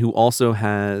and someone who also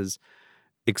has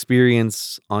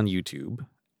experience on YouTube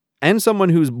and someone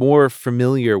who's more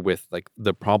familiar with like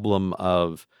the problem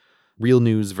of real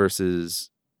news versus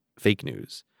fake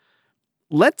news.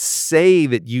 Let's say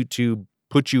that YouTube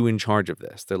put you in charge of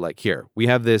this. They're like, here, we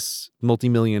have this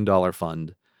multi-million-dollar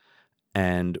fund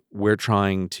and we're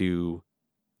trying to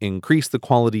increase the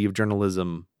quality of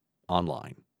journalism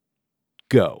online.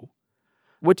 Go.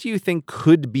 What do you think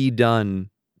could be done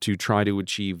to try to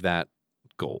achieve that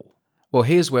goal? Well,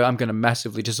 here's where I'm going to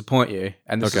massively disappoint you,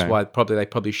 and this is why they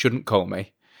probably shouldn't call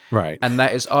me. Right. And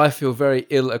that is, I feel very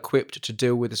ill-equipped to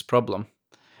deal with this problem.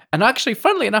 And actually,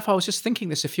 funnily enough, I was just thinking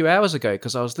this a few hours ago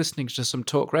because I was listening to some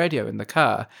talk radio in the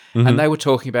car, and they were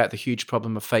talking about the huge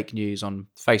problem of fake news on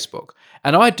Facebook.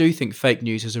 And I do think fake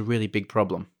news is a really big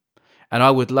problem, and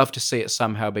I would love to see it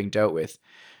somehow being dealt with.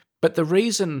 But the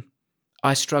reason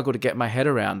I struggle to get my head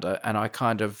around it, and I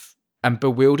kind of am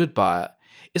bewildered by it,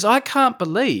 is I can't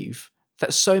believe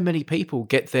that so many people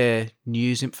get their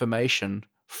news information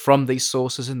from these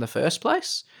sources in the first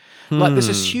place. Like, there's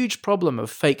this huge problem of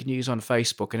fake news on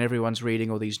Facebook, and everyone's reading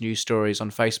all these news stories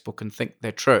on Facebook and think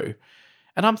they're true.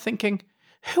 And I'm thinking,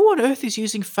 who on earth is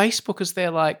using Facebook as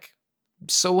their, like,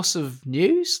 source of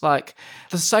news? Like,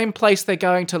 the same place they're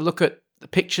going to look at the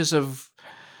pictures of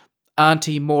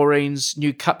Auntie Maureen's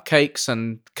new cupcakes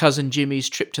and Cousin Jimmy's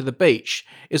trip to the beach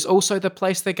is also the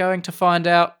place they're going to find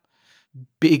out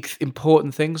big,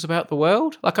 important things about the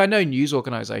world. Like, I know news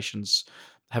organizations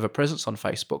have a presence on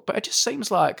Facebook, but it just seems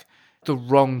like the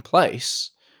wrong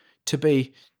place to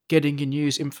be getting your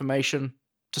news information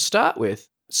to start with.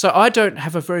 So I don't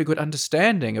have a very good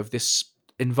understanding of this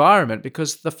environment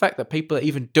because the fact that people are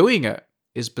even doing it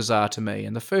is bizarre to me.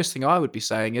 And the first thing I would be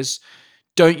saying is,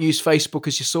 don't use Facebook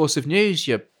as your source of news,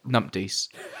 you numpties.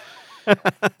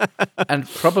 And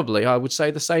probably I would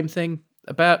say the same thing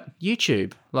about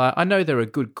YouTube. Like, I know there are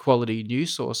good quality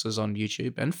news sources on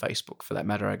YouTube and Facebook for that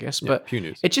matter, I guess, but Pew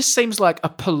News. It just seems like a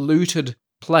polluted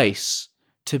place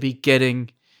to be getting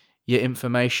your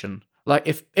information. Like,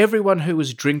 if everyone who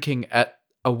was drinking at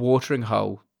a watering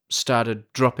hole started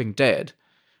dropping dead,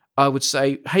 I would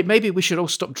say, hey, maybe we should all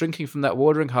stop drinking from that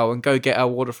watering hole and go get our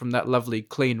water from that lovely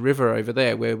clean river over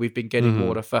there where we've been getting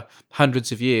water for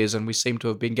hundreds of years and we seem to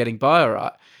have been getting by all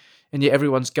right. And yet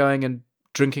everyone's going and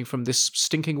drinking from this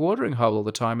stinking watering hole all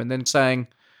the time and then saying,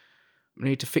 we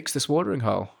need to fix this watering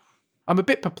hole. I'm a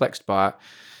bit perplexed by it.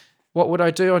 What would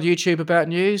I do on YouTube about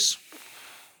news?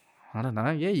 I don't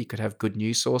know. Yeah, you could have good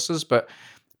news sources, but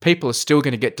people are still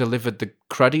going to get delivered the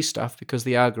cruddy stuff because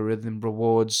the algorithm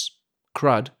rewards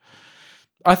crud.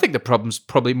 I think the problem's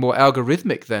probably more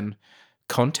algorithmic than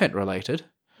content related.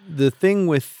 The thing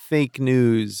with fake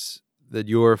news that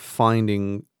you're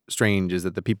finding strange is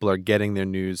that the people are getting their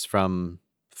news from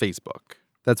Facebook.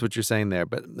 That's what you're saying there.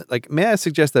 But like, may I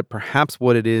suggest that perhaps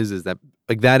what it is that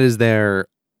like that is their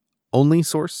only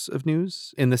source of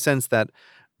news in the sense that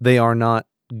they are not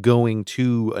going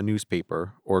to a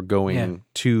newspaper or going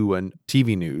to a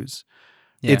TV news.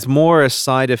 Yeah. It's more a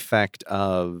side effect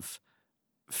of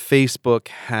Facebook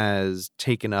has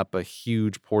taken up a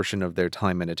huge portion of their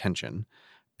time and attention.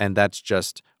 And that's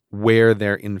just where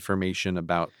their information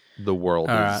about the world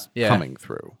is coming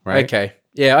through, right? Okay.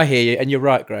 Yeah, I hear you. And you're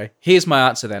right, Gray. Here's my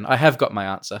answer then. I have got my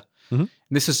answer. Mm-hmm.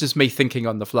 This is just me thinking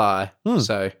on the fly.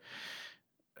 So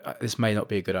this may not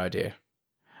be a good idea.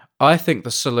 I think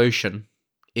the solution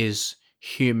is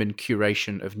human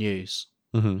curation of news.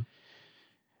 Mm-hmm.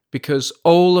 Because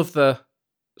all of the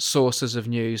sources of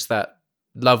news that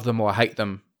love them or hate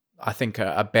them, I think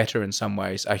are better in some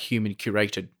ways, are human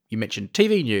curated. You mentioned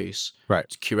TV news. Right.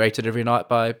 It's curated every night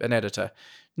by an editor.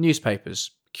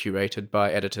 Newspapers, curated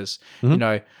by editors. Mm-hmm. You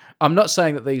know, I'm not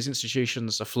saying that these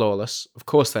institutions are flawless. Of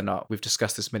course they're not. We've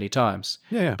discussed this many times.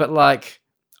 Yeah. But like,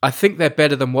 I think they're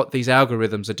better than what these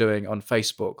algorithms are doing on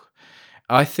Facebook.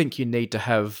 I think you need to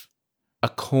have a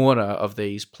corner of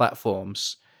these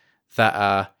platforms that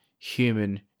are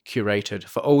human curated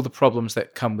for all the problems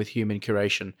that come with human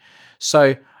curation.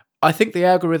 So I think the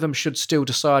algorithm should still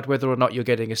decide whether or not you're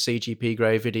getting a CGP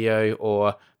Grey video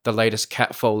or the latest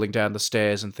cat falling down the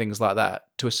stairs and things like that.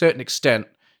 To a certain extent,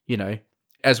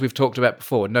 as we've talked about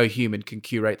before, no human can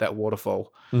curate that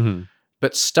waterfall. Mm-hmm.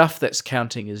 But stuff that's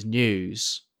counting as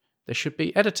news, there should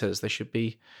be editors. There should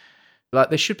be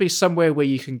somewhere where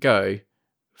you can go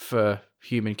for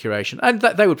human curation. And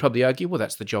that they would probably argue, well,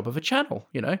 that's the job of a channel,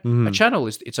 Mm-hmm. A channel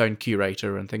is its own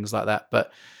curator and things like that.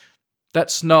 But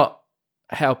that's not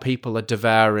how people are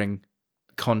devouring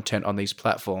content on these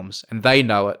platforms. And they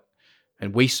know it,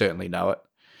 and we certainly know it.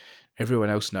 Everyone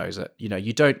else knows it.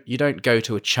 You don't go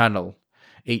to a channel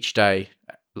each day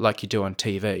like you do on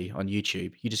TV, on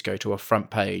YouTube. You just go to a front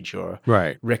page or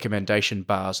Right. recommendation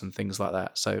bars and things like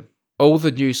that. So all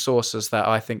the news sources that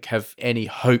I think have any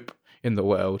hope in the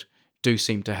world do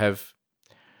seem to have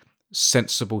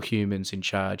sensible humans in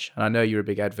charge. And I know you're a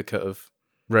big advocate of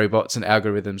robots and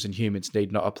algorithms and humans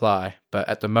need not apply, but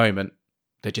at the moment,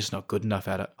 they're just not good enough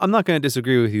at it. I'm not going to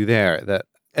disagree with you there. That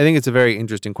I think it's a very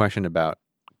interesting question about,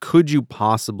 could you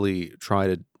possibly try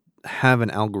to have an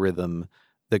algorithm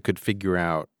that could figure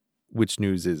out which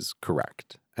news is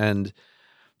correct? And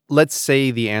let's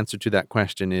say the answer to that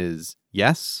question is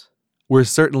yes. We're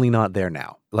certainly not there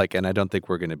now. And I don't think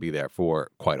we're going to be there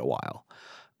for quite a while,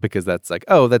 because that's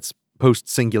that's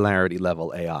post-singularity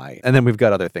level AI. And then we've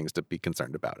got other things to be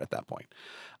concerned about at that point.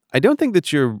 I don't think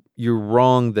that you're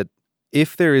wrong that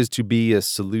if there is to be a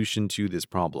solution to this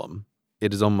problem,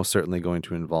 it is almost certainly going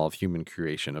to involve human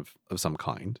curation of some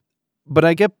kind. But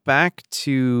I get back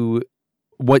to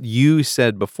what you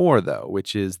said before, though,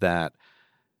 which is that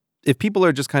if people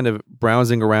are just kind of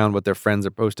browsing around what their friends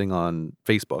are posting on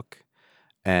Facebook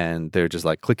and they're just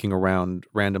clicking around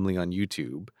randomly on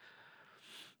YouTube,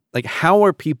 how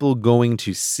are people going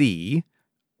to see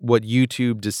what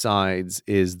YouTube decides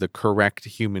is the correct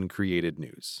human created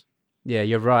news? Yeah,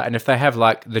 you're right. And if they have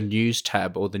the news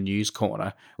tab or the news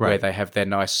corner where they have their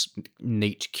nice,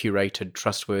 neat, curated,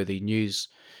 trustworthy news,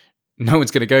 no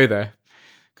one's going to go there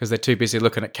because they're too busy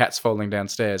looking at cats falling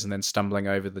downstairs and then stumbling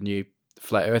over the new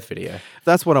Flat Earth video.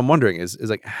 That's what I'm wondering is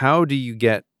how do you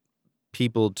get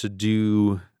people to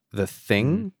do the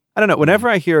thing? I don't know. Whenever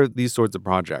I hear these sorts of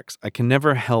projects, I can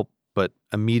never help but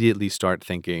immediately start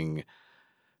thinking,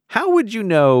 how would you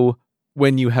know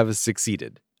when you have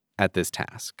succeeded at this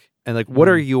task? And what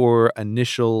are your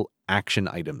initial action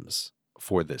items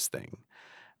for this thing?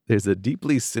 There's a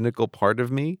deeply cynical part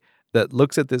of me that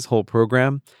looks at this whole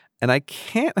program, and I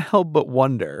can't help but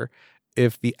wonder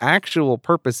if the actual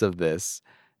purpose of this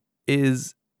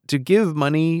is to give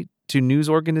money to news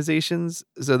organizations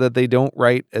so that they don't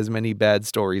write as many bad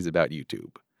stories about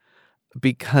YouTube.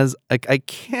 Because I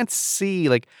can't see,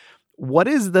 what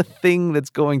is the thing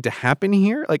that's going to happen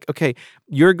here? Okay,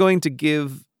 you're going to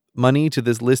give money to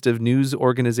this list of news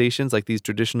organizations, these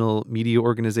traditional media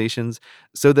organizations,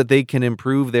 so that they can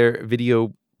improve their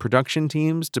video production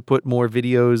teams to put more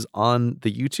videos on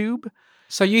the YouTube.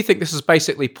 So you think this is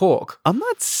basically pork? I'm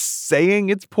not saying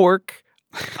it's pork.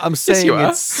 I'm saying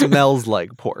it smells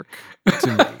like pork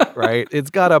to me, right? It's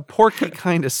got a porky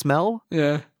kind of smell.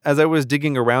 Yeah. As I was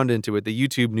digging around into it, the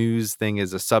YouTube News thing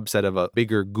is a subset of a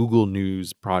bigger Google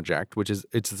News project,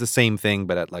 it's the same thing,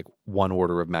 but at one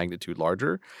order of magnitude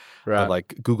larger. Right.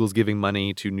 Google's giving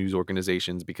money to news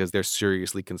organizations because they're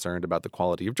seriously concerned about the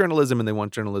quality of journalism and they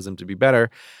want journalism to be better.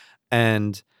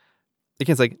 And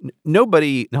it's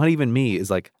nobody, not even me,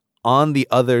 is on the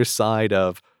other side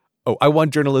of, oh, I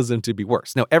want journalism to be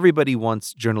worse. No, everybody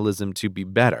wants journalism to be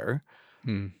better.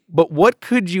 But what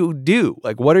could you do?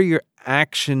 What are your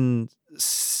action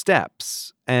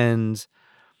steps? And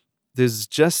there's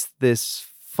just this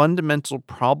fundamental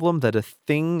problem that a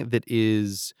thing that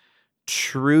is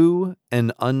true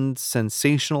and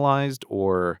unsensationalized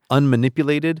or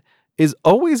unmanipulated is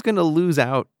always going to lose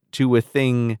out to a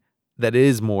thing that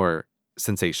is more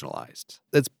sensationalized.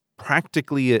 That's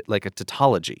practically a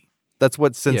tautology. That's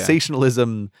what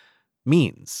sensationalism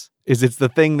means. It's the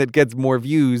thing that gets more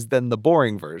views than the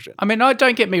boring version. I mean,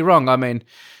 don't get me wrong. I mean,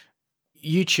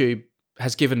 YouTube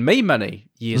has given me money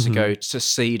years ago to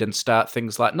seed and start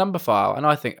things like Numberphile. And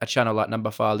I think a channel like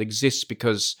Numberphile exists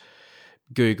because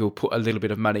Google put a little bit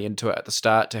of money into it at the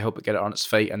start to help it get it on its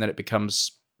feet, and then it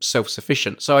becomes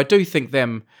self-sufficient. So I do think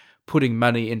them putting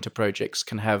money into projects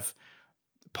can have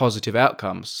positive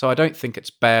outcomes. So I don't think it's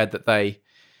bad that they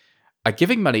are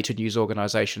giving money to news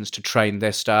organizations to train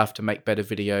their staff to make better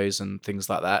videos and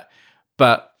things like that.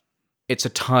 But it's a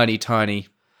tiny, tiny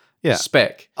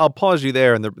speck. I'll pause you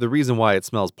there. And the reason why it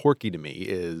smells porky to me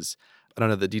is, I don't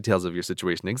know the details of your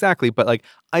situation exactly, but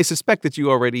I suspect that you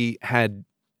already had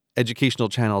educational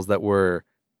channels that were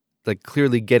like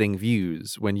clearly getting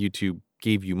views when YouTube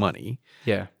gave you money.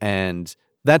 Yeah. And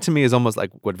that to me is almost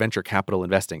like what venture capital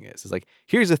investing is. It's like,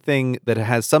 here's a thing that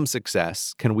has some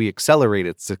success. Can we accelerate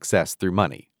its success through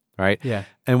money? Right? Yeah.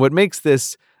 And what makes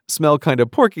this smell kind of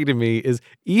porky to me is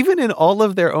even in all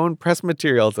of their own press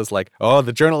materials, it's like, oh,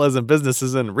 the journalism business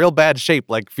is in real bad shape.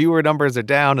 Like viewer numbers are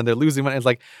down and they're losing money. It's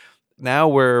like, now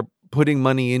we're putting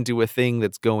money into a thing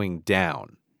that's going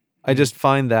down. I just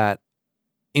find that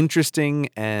interesting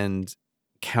and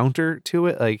counter to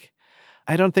it. Like,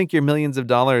 I don't think your millions of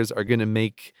dollars are going to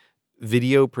make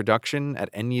video production at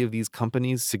any of these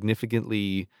companies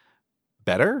significantly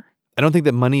better. I don't think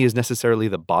that money is necessarily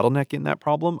the bottleneck in that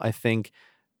problem. I think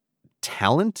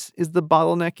talent is the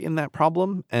bottleneck in that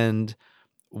problem. And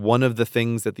one of the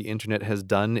things that the internet has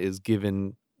done is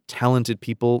given talented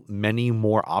people many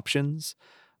more options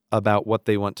about what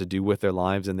they want to do with their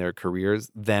lives and their careers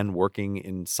than working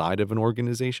inside of an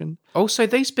organization. Also,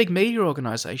 these big media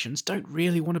organizations don't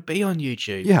really want to be on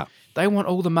YouTube. Yeah. They want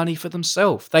all the money for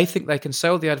themselves. They think they can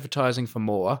sell the advertising for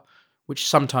more, which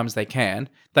sometimes they can.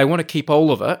 They want to keep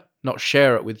all of it, not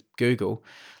share it with Google.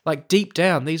 Like deep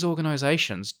down, these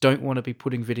organizations don't want to be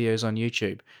putting videos on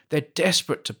YouTube. They're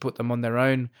desperate to put them on their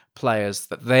own players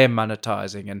that they're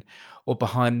monetizing or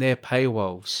behind their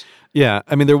paywalls. Yeah,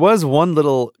 I mean, there was one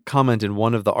little comment in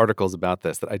one of the articles about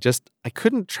this that I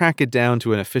couldn't track it down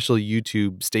to an official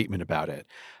YouTube statement about it.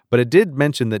 But it did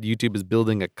mention that YouTube is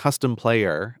building a custom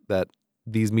player that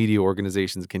these media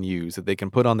organizations can use, that they can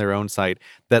put on their own site,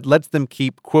 that lets them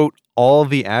keep, quote, all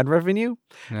the ad revenue.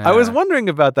 I was wondering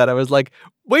about that. I was like,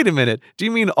 wait a minute, do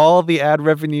you mean all the ad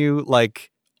revenue,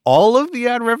 like all of the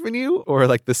ad revenue, or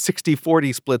like the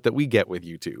 60-40 split that we get with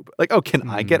YouTube? Like, oh, can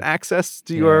I get access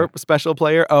to your special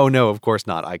player? Oh, no, of course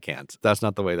not. I can't. That's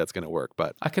not the way that's going to work.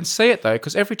 But I can see it, though,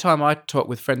 because every time I talk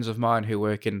with friends of mine who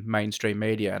work in mainstream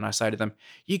media and I say to them,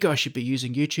 you guys should be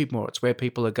using YouTube more. It's where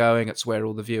people are going. It's where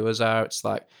all the viewers are. It's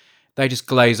like they just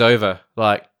glaze over.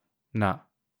 Like, nah,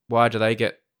 why do they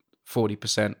get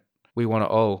 40%? We want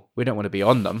it all. We don't want to be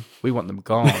on them. We want them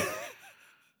gone.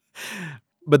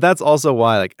 But that's also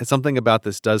why, like, something about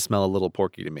this does smell a little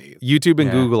porky to me. YouTube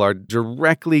and Google are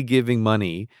directly giving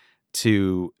money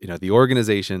to, the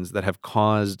organizations that have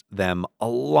caused them a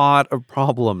lot of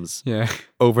problems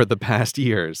over the past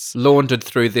years. Laundered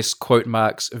through this quote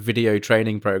marks video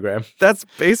training program. That's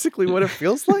basically what it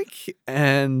feels like.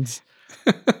 And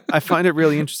I find it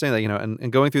really interesting that,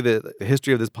 and going through the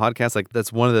history of this podcast, like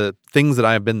that's one of the things that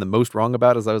I have been the most wrong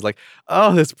about is I was like,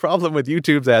 oh, this problem with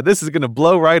YouTube's ad, this is going to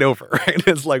blow right over, right?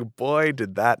 It's like, boy,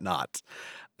 did that not.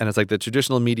 And it's like the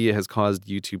traditional media has caused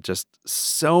YouTube just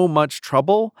so much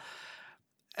trouble.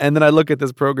 And then I look at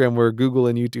this program where Google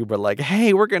and YouTube are like,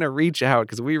 hey, we're going to reach out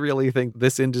because we really think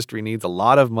this industry needs a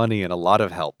lot of money and a lot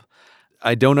of help.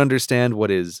 I don't understand what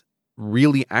is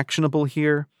really actionable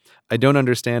here. I don't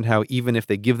understand how, even if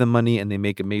they give them money and they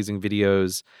make amazing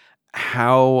videos,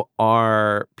 how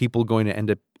are people going to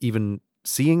end up even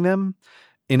seeing them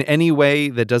in any way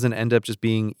that doesn't end up just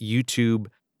being YouTube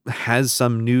has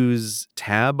some news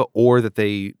tab or that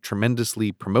they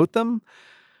tremendously promote them,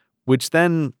 which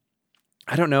then,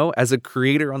 I don't know, as a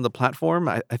creator on the platform,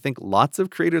 I think lots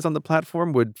of creators on the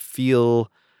platform would feel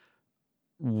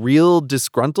real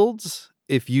disgruntled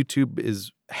if YouTube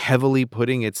is heavily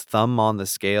putting its thumb on the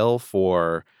scale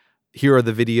for here are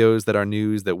the videos that are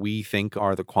news that we think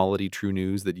are the quality true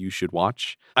news that you should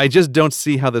watch. I just don't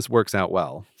see how this works out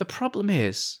well. The problem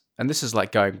is, and this is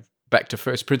like going back to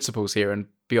first principles here and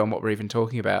beyond what we're even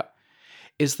talking about,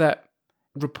 is that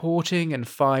reporting and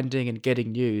finding and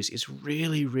getting news is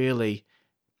really, really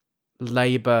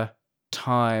labor,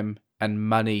 time, and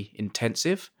money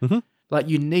intensive. Mm-hmm. Like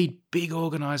you need big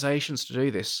organizations to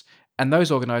do this. And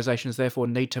those organizations, therefore,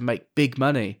 need to make big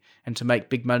money. And to make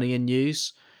big money in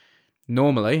news,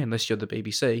 normally, unless you're the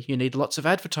BBC, you need lots of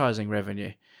advertising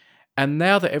revenue. And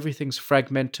now that everything's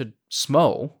fragmented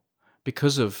small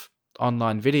because of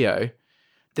online video,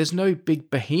 there's no big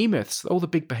behemoths. All the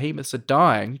big behemoths are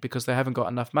dying because they haven't got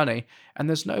enough money. And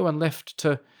there's no one left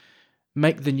to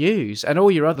make the news. And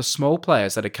all your other small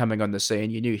players that are coming on the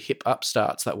scene, your new hip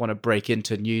upstarts that want to break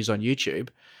into news on YouTube,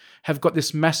 have got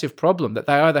this massive problem that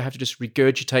they either have to just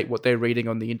regurgitate what they're reading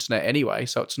on the internet anyway,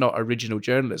 so it's not original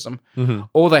journalism,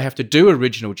 or they have to do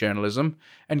original journalism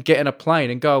and get in a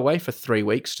plane and go away for 3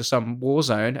 weeks to some war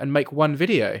zone and make one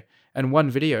video. And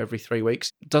one video every 3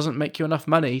 weeks doesn't make you enough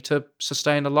money to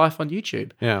sustain a life on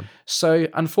YouTube. Yeah. So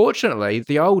unfortunately,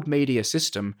 the old media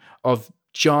system of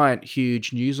giant,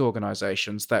 huge news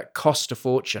organizations that cost a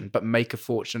fortune but make a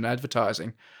fortune in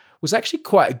advertising was actually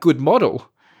quite a good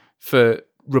model for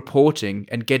reporting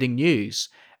and getting news.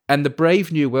 And the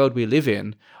brave new world we live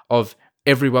in of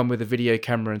everyone with a video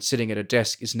camera and sitting at a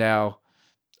desk is now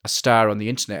a star on the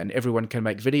internet and everyone can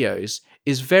make videos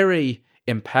is very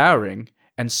empowering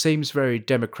and seems very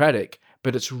democratic,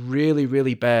 but it's really,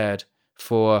 really bad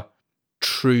for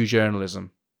true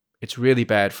journalism. It's really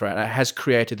bad for it. And it has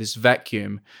created this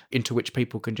vacuum into which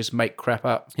people can just make crap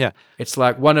up. Yeah. It's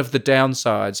like one of the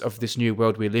downsides of this new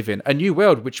world we live in. A new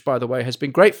world, which, by the way, has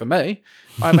been great for me.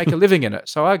 I make a living in it.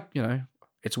 So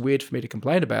it's weird for me to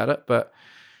complain about it, but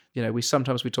we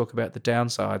sometimes talk about the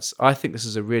downsides. I think this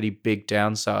is a really big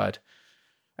downside,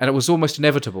 and it was almost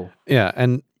inevitable. Yeah,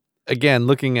 and again,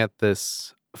 looking at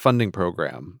this funding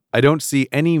program, I don't see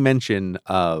any mention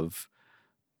of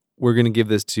we're going to give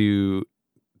this to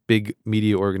big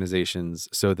media organizations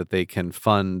so that they can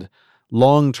fund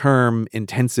long-term,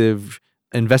 intensive,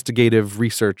 investigative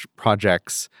research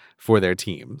projects for their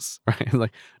teams, right?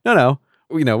 Like, no,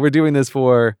 we're doing this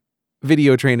for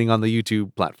video training on the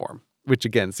YouTube platform, which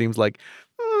again seems like,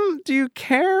 do you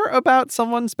care about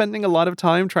someone spending a lot of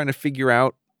time trying to figure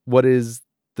out what is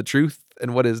the truth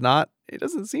and what is not? It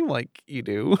doesn't seem like you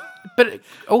do. But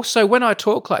also, when I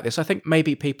talk like this, I think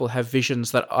maybe people have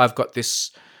visions that I've got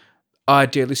this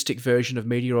idealistic version of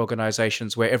media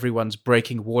organizations where everyone's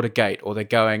breaking Watergate or they're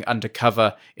going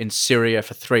undercover in Syria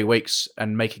for 3 weeks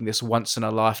and making this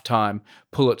once-in-a-lifetime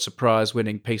Pulitzer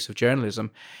Prize-winning piece of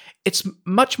journalism. It's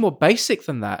much more basic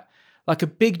than that. Like a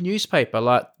big newspaper,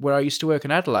 like where I used to work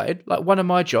in Adelaide, like one of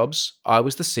my jobs, I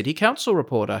was the city council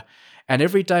reporter. And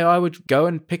every day I would go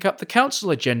and pick up the council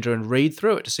agenda and read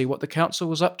through it to see what the council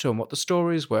was up to and what the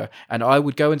stories were. And I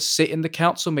would go and sit in the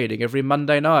council meeting every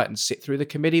Monday night and sit through the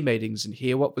committee meetings and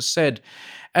hear what was said.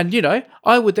 And,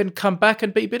 I would then come back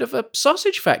and be a bit of a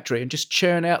sausage factory and just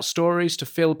churn out stories to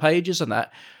fill pages and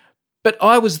that. But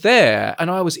I was there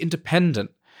and I was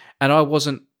independent and I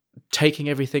wasn't taking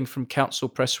everything from council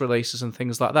press releases and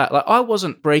things like that. Like I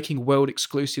wasn't breaking world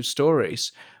exclusive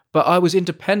stories, but I was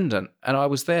independent and I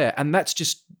was there. And that's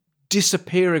just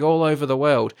disappearing all over the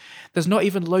world. There's not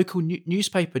even local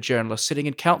newspaper journalists sitting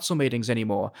in council meetings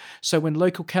anymore. So when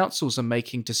local councils are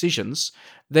making decisions,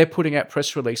 they're putting out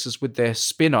press releases with their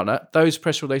spin on it. Those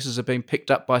press releases are being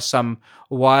picked up by some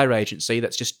wire agency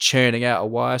that's just churning out a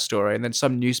wire story, and then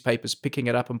some newspapers picking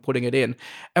it up and putting it in.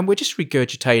 And we're just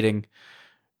regurgitating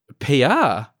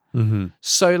PR. Mm-hmm.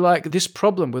 So like this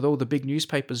problem with all the big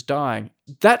newspapers dying,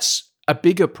 that's a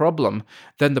bigger problem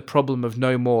than the problem of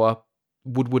no more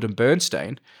Woodward and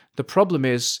Bernstein. The problem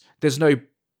is there's no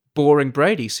boring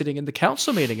Brady sitting in the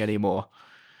council meeting anymore.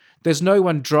 There's no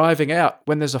one driving out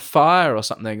when there's a fire or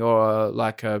something or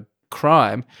like a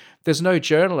crime. There's no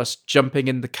journalist jumping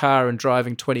in the car and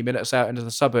driving 20 minutes out into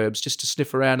the suburbs just to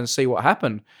sniff around and see what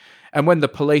happened. And when the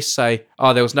police say,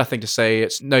 there was nothing to see,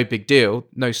 it's no big deal,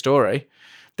 no story,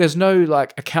 there's no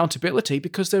like accountability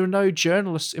because there are no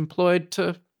journalists employed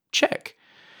to check.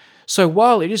 So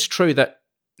while it is true that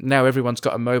now everyone's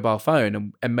got a mobile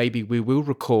phone and maybe we will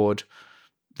record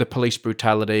the police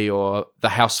brutality or the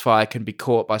house fire can be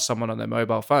caught by someone on their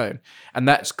mobile phone, and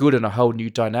that's good and a whole new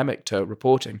dynamic to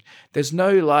reporting, there's no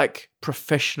like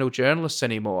professional journalists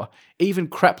anymore, even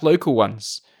crap local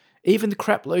ones. Even the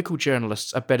crap local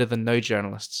journalists are better than no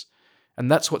journalists.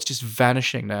 And that's what's just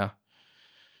vanishing now.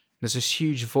 There's this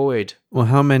huge void. Well,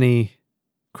 how many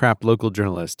crap local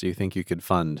journalists do you think you could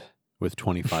fund with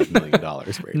 $25 million?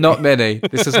 Brady? Not many.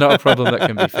 This is not a problem that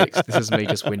can be fixed. This is me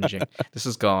just whinging. This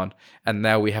is gone. And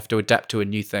now we have to adapt to a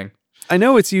new thing. I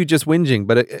know it's you just whinging,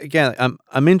 but again,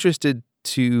 I'm interested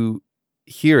to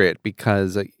hear it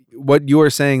because what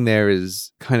you're saying there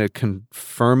is kind of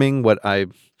confirming what I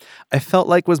felt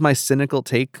like was my cynical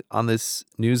take on this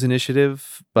news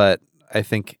initiative, but I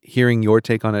think hearing your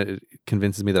take on it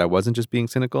convinces me that I wasn't just being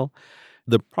cynical.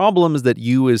 The problems that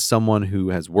you as someone who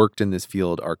has worked in this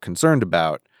field are concerned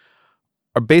about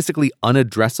are basically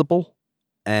unaddressable,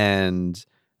 and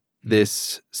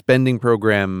this spending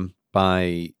program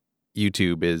by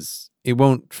YouTube it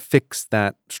won't fix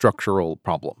that structural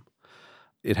problem.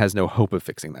 It has no hope of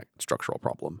fixing that structural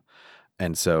problem.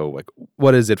 And so, like,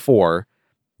 what is it for?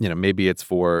 Maybe it's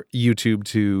for YouTube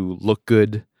to look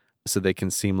good so they can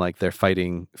seem like they're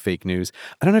fighting fake news.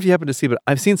 I don't know if you happen to see, but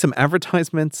I've seen some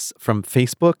advertisements from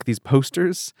Facebook, these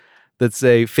posters that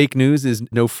say fake news is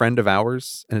no friend of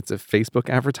ours, and it's a Facebook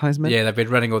advertisement. Yeah, they've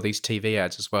been running all these TV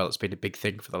ads as well. It's been a big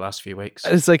thing for the last few weeks.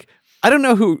 And it's like, I don't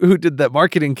know who did that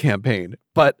marketing campaign,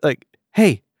 but like,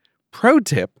 hey, pro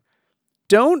tip,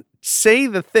 don't say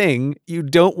the thing you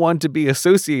don't want to be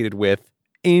associated with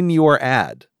in your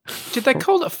ad. Did they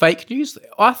call it fake news?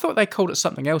 I thought they called it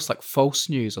something else, like false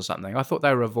news or something. I thought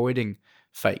they were avoiding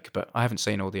fake, but I haven't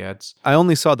seen all the ads. I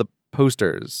only saw the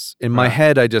posters. In my Right.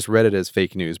 head, I just read it as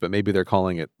fake news, but maybe they're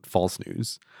calling it false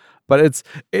news. But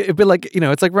it'd be like,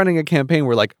 it's like running a campaign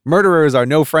where like murderers are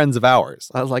no friends of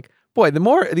ours. I was like, boy, the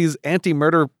more these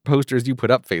anti-murder posters you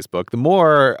put up, Facebook, the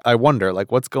more I wonder,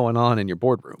 like, what's going on in your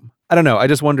boardroom? I don't know. I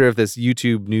just wonder if this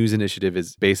YouTube news initiative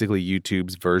is basically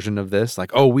YouTube's version of this.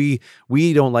 Like, oh, we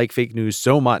don't like fake news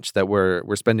so much that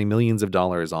we're spending millions of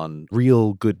dollars on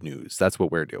real good news. That's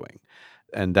what we're doing.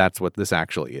 And that's what this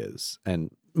actually is. And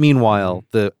meanwhile,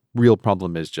 the real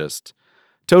problem is just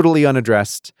totally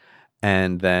unaddressed.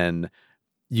 And then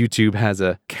YouTube has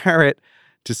a carrot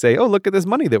to say, oh, look at this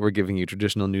money that we're giving you,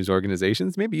 traditional news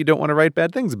organizations. Maybe you don't want to write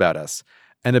bad things about us.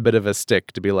 And a bit of a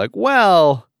stick to be like,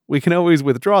 well, we can always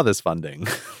withdraw this funding.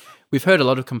 We've heard a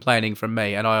lot of complaining from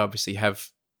me, and I obviously have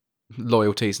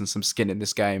loyalties and some skin in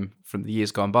this game from the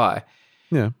years gone by.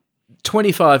 Yeah.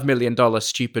 $25 million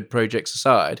stupid projects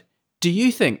aside, do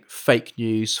you think fake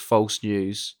news, false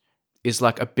news is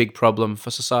like a big problem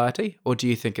for society? Or do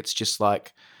you think it's just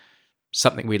like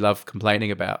something we love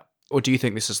complaining about? Or do you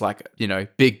think this is like,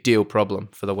 big deal problem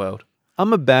for the world?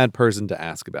 I'm a bad person to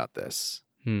ask about this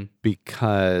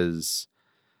because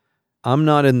I'm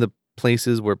not in the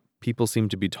places where people seem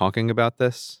to be talking about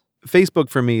this. Facebook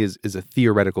for me is a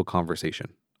theoretical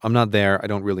conversation. I'm not there. I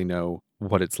don't really know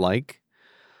what it's like.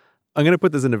 I'm going to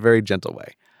put this in a very gentle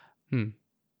way.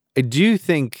 I do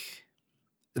think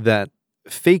that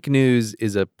fake news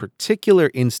is a particular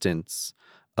instance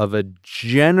of a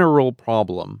general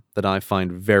problem that I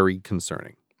find very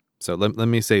concerning. So let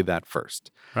me say that first.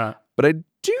 Right. But I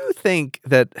do think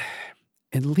that,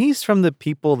 at least from the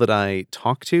people that I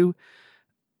talk to,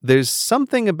 there's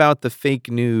something about the fake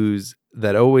news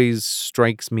that always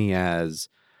strikes me as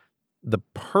the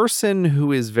person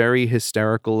who is very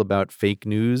hysterical about fake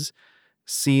news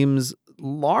seems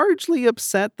largely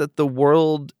upset that the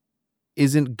world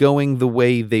isn't going the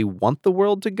way they want the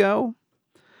world to go.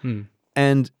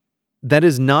 And that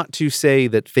is not to say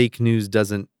that fake news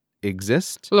doesn't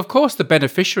exist. Well, of course, the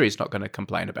beneficiary is not going to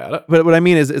complain about it. But what I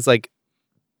mean is, it's like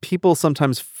people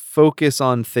sometimes focus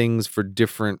on things for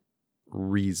different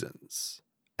reasons.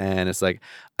 And it's like,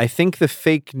 I think the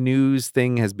fake news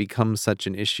thing has become such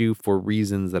an issue for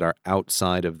reasons that are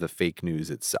outside of the fake news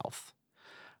itself.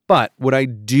 But what I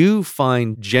do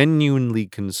find genuinely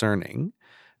concerning,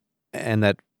 and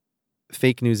that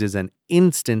fake news is an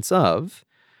instance of,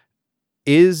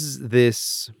 is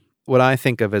this what I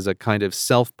think of as a kind of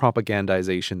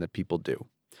self-propagandization that people do.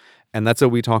 And that's what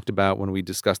we talked about when we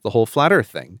discussed the whole flat earth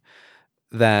thing,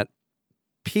 that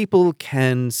people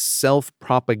can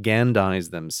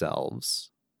self-propagandize themselves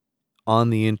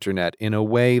on the internet in a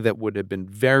way that would have been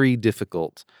very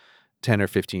difficult 10 or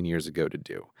 15 years ago to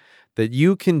do. That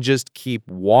you can just keep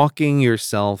walking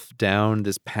yourself down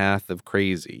this path of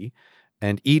crazy,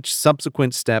 and each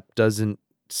subsequent step doesn't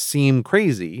seem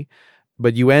crazy,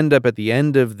 but you end up at the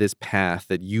end of this path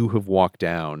that you have walked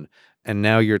down, and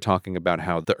now you're talking about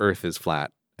how the earth is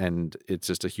flat and it's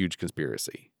just a huge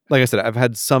conspiracy. Like I said, I've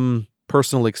had some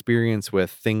personal experience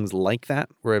with things like that,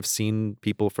 where I've seen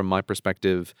people from my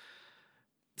perspective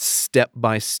step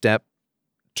by step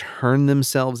turn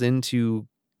themselves into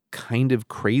kind of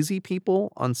crazy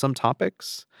people on some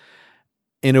topics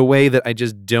in a way that I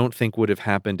just don't think would have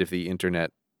happened if the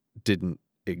internet didn't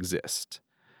exist.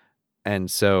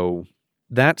 And so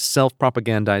that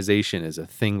self-propagandization is a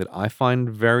thing that I find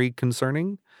very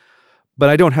concerning, but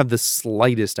I don't have the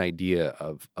slightest idea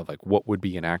of like what would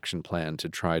be an action plan to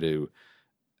try to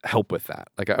help with that.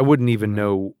 Like, I wouldn't even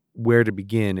know where to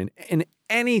begin in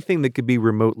anything that could be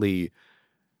remotely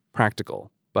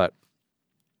practical. But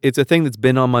it's a thing that's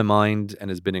been on my mind and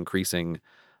has been increasing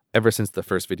ever since the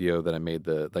first video that I made,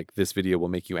 this video will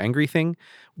make you angry thing,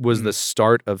 was the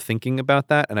start of thinking about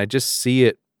that. And I just see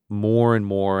it more and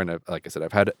more. And like I said,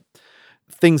 I've had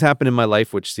things happen in my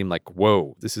life which seem like,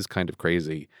 whoa, this is kind of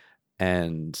crazy.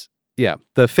 And yeah,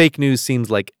 the fake news seems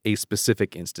like a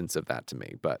specific instance of that to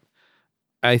me. But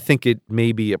I think it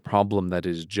may be a problem that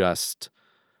is just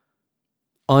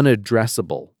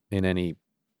unaddressable in any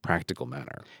practical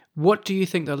manner. What do you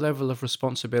think the level of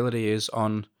responsibility is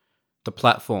on the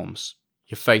platforms,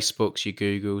 your Facebooks, your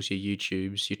Googles, your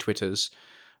YouTubes, your Twitters?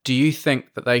 Do you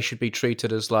think that they should be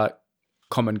treated as like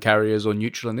common carriers or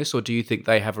neutral in this, or do you think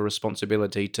they have a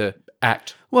responsibility to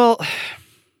act? Well,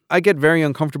 I get very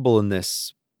uncomfortable in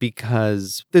this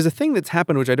because there's a thing that's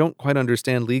happened which I don't quite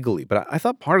understand legally, but I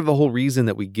thought part of the whole reason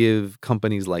that we give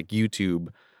companies like YouTube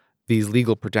these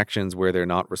legal protections where they're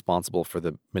not responsible for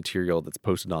the material that's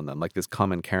posted on them, like this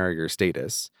common carrier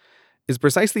status, is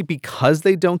precisely because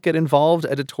they don't get involved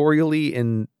editorially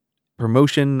in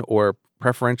promotion or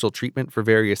preferential treatment for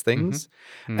various things.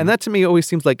 Mhm. And that to me always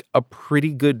seems like a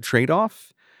pretty good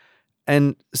trade-off.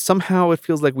 And somehow it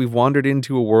feels like we've wandered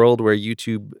into a world where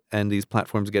YouTube and these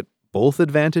platforms get both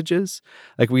advantages.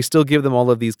 Like we still give them all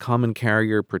of these common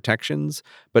carrier protections,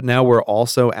 but now we're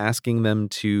also asking them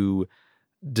to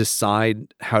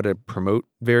decide how to promote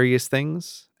various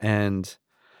things. And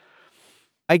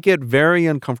I get very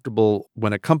uncomfortable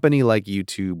when a company like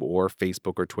YouTube or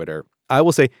Facebook or Twitter, I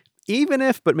will say, even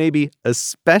if, but maybe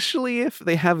especially if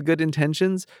they have good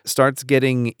intentions, starts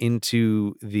getting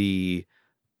into the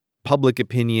public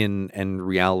opinion and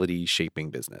reality shaping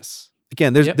business.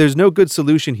 Again, there's no good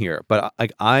solution here, but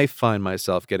I find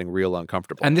myself getting real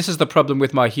uncomfortable. And this is the problem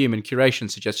with my human curation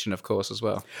suggestion, of course, as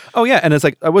well. Oh, yeah. And it's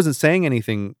like, I wasn't saying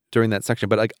anything during that section,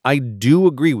 but like, I do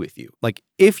agree with you. Like,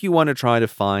 if you want to try to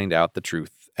find out the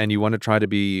truth and you want to try to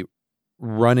be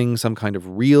running some kind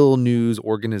of real news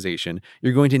organization,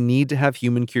 you're going to need to have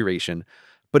human curation.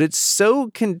 But it's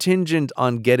so contingent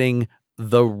on getting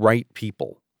the right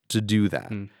people to do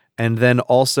that. And then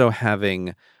also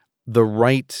having the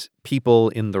right people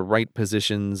in the right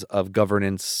positions of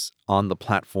governance on the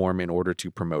platform in order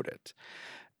to promote it.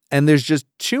 And there's just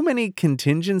too many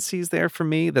contingencies there for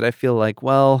me that I feel like,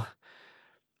 well,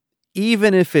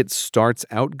 even if it starts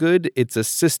out good, it's a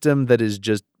system that is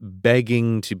just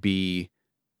begging to be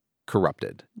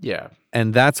corrupted. Yeah.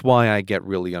 And that's why I get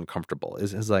really uncomfortable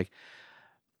is like,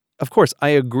 of course, I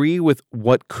agree with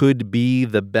what could be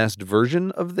the best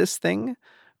version of this thing,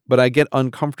 but I get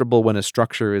uncomfortable when a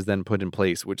structure is then put in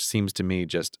place, which seems to me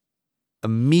just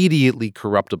immediately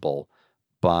corruptible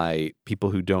by people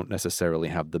who don't necessarily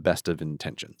have the best of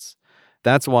intentions.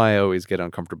 That's why I always get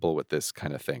uncomfortable with this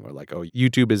kind of thing. Or like, oh,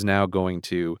 YouTube is now going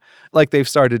to, like they've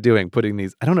started doing, putting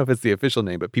these, I don't know if it's the official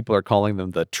name, but people are calling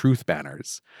them the truth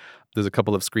banners. There's a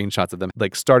couple of screenshots of them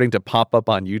like starting to pop up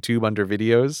on YouTube under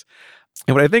videos.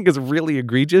 And what I think is really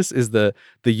egregious is the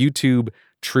YouTube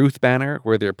truth banner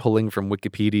where they're pulling from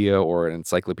Wikipedia or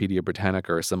Encyclopedia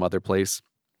Britannica or some other place.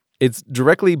 It's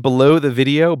directly below the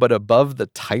video, but above the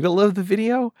title of the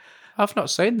video. I've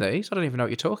not seen these. I don't even know what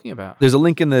you're talking about. There's a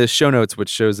link in the show notes which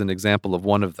shows an example of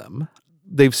one of them.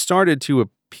 They've started to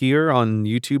appear on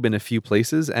YouTube in a few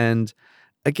places. And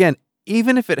again,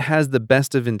 even if it has the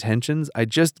best of intentions, I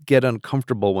just get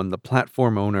uncomfortable when the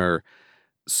platform owner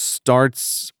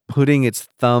starts putting its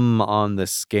thumb on the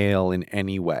scale in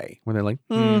any way. When they're like,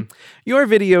 your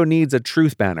video needs a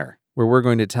truth banner where we're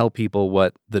going to tell people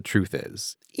what the truth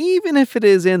is. Even if it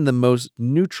is in the most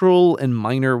neutral and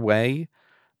minor way,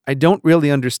 I don't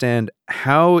really understand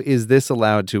how is this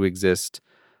allowed to exist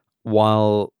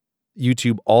while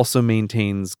YouTube also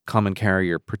maintains common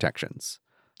carrier protections.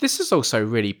 This is also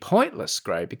really pointless,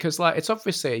 Gray, because like it's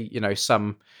obviously,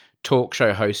 some talk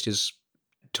show host is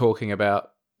talking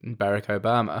about Barack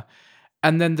Obama,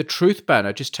 and then the truth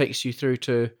banner just takes you through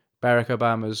to Barack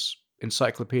Obama's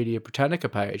Encyclopedia Britannica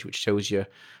page, which tells you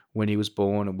when he was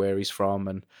born and where he's from,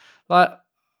 and like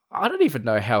I don't even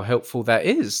know how helpful that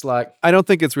is. Like, I don't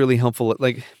think it's really helpful.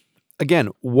 Like, again,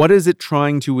 what is it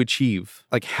trying to achieve?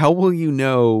 Like, how will you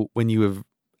know when you have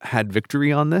had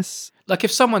victory on this? Like,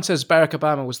 if someone says Barack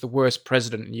Obama was the worst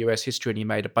president in US history and he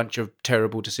made a bunch of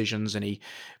terrible decisions and he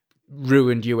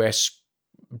ruined US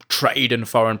trade and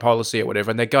foreign policy or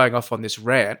whatever, and they're going off on this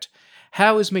rant,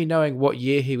 how is me knowing what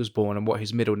year he was born and what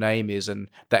his middle name is and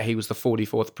that he was the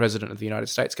 44th president of the United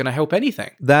States going to help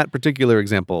anything? That particular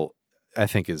example, I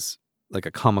think, is like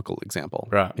a comical example.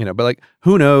 Right. But like,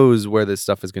 who knows where this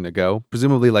stuff is going to go?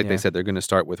 Presumably, like they said, they're going to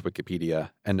start with Wikipedia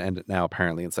and now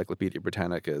apparently Encyclopedia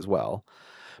Britannica as well.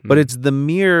 But it's the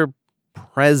mere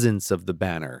presence of the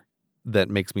banner that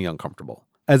makes me uncomfortable,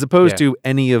 as opposed to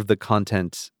any of the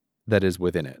content that is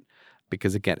within it.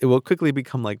 Because again, it will quickly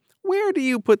become like, where do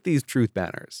you put these truth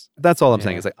banners? That's all I'm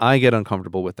saying. It's like, I get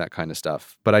uncomfortable with that kind of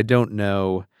stuff, but I don't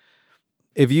know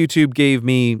if YouTube gave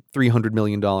me $300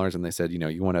 million and they said,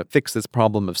 you want to fix this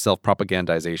problem of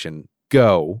self-propagandization,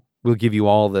 go, we'll give you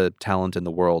all the talent in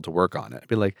the world to work on it. I'd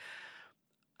be like,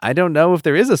 I don't know if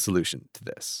there is a solution to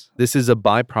this. This is a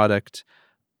byproduct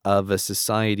of a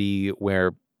society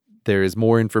where there is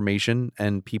more information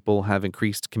and people have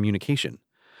increased communication.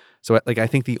 So I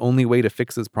think the only way to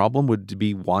fix this problem would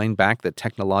be wind back the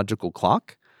technological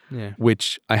clock,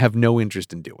 which I have no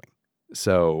interest in doing.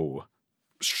 So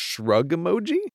shrug emoji.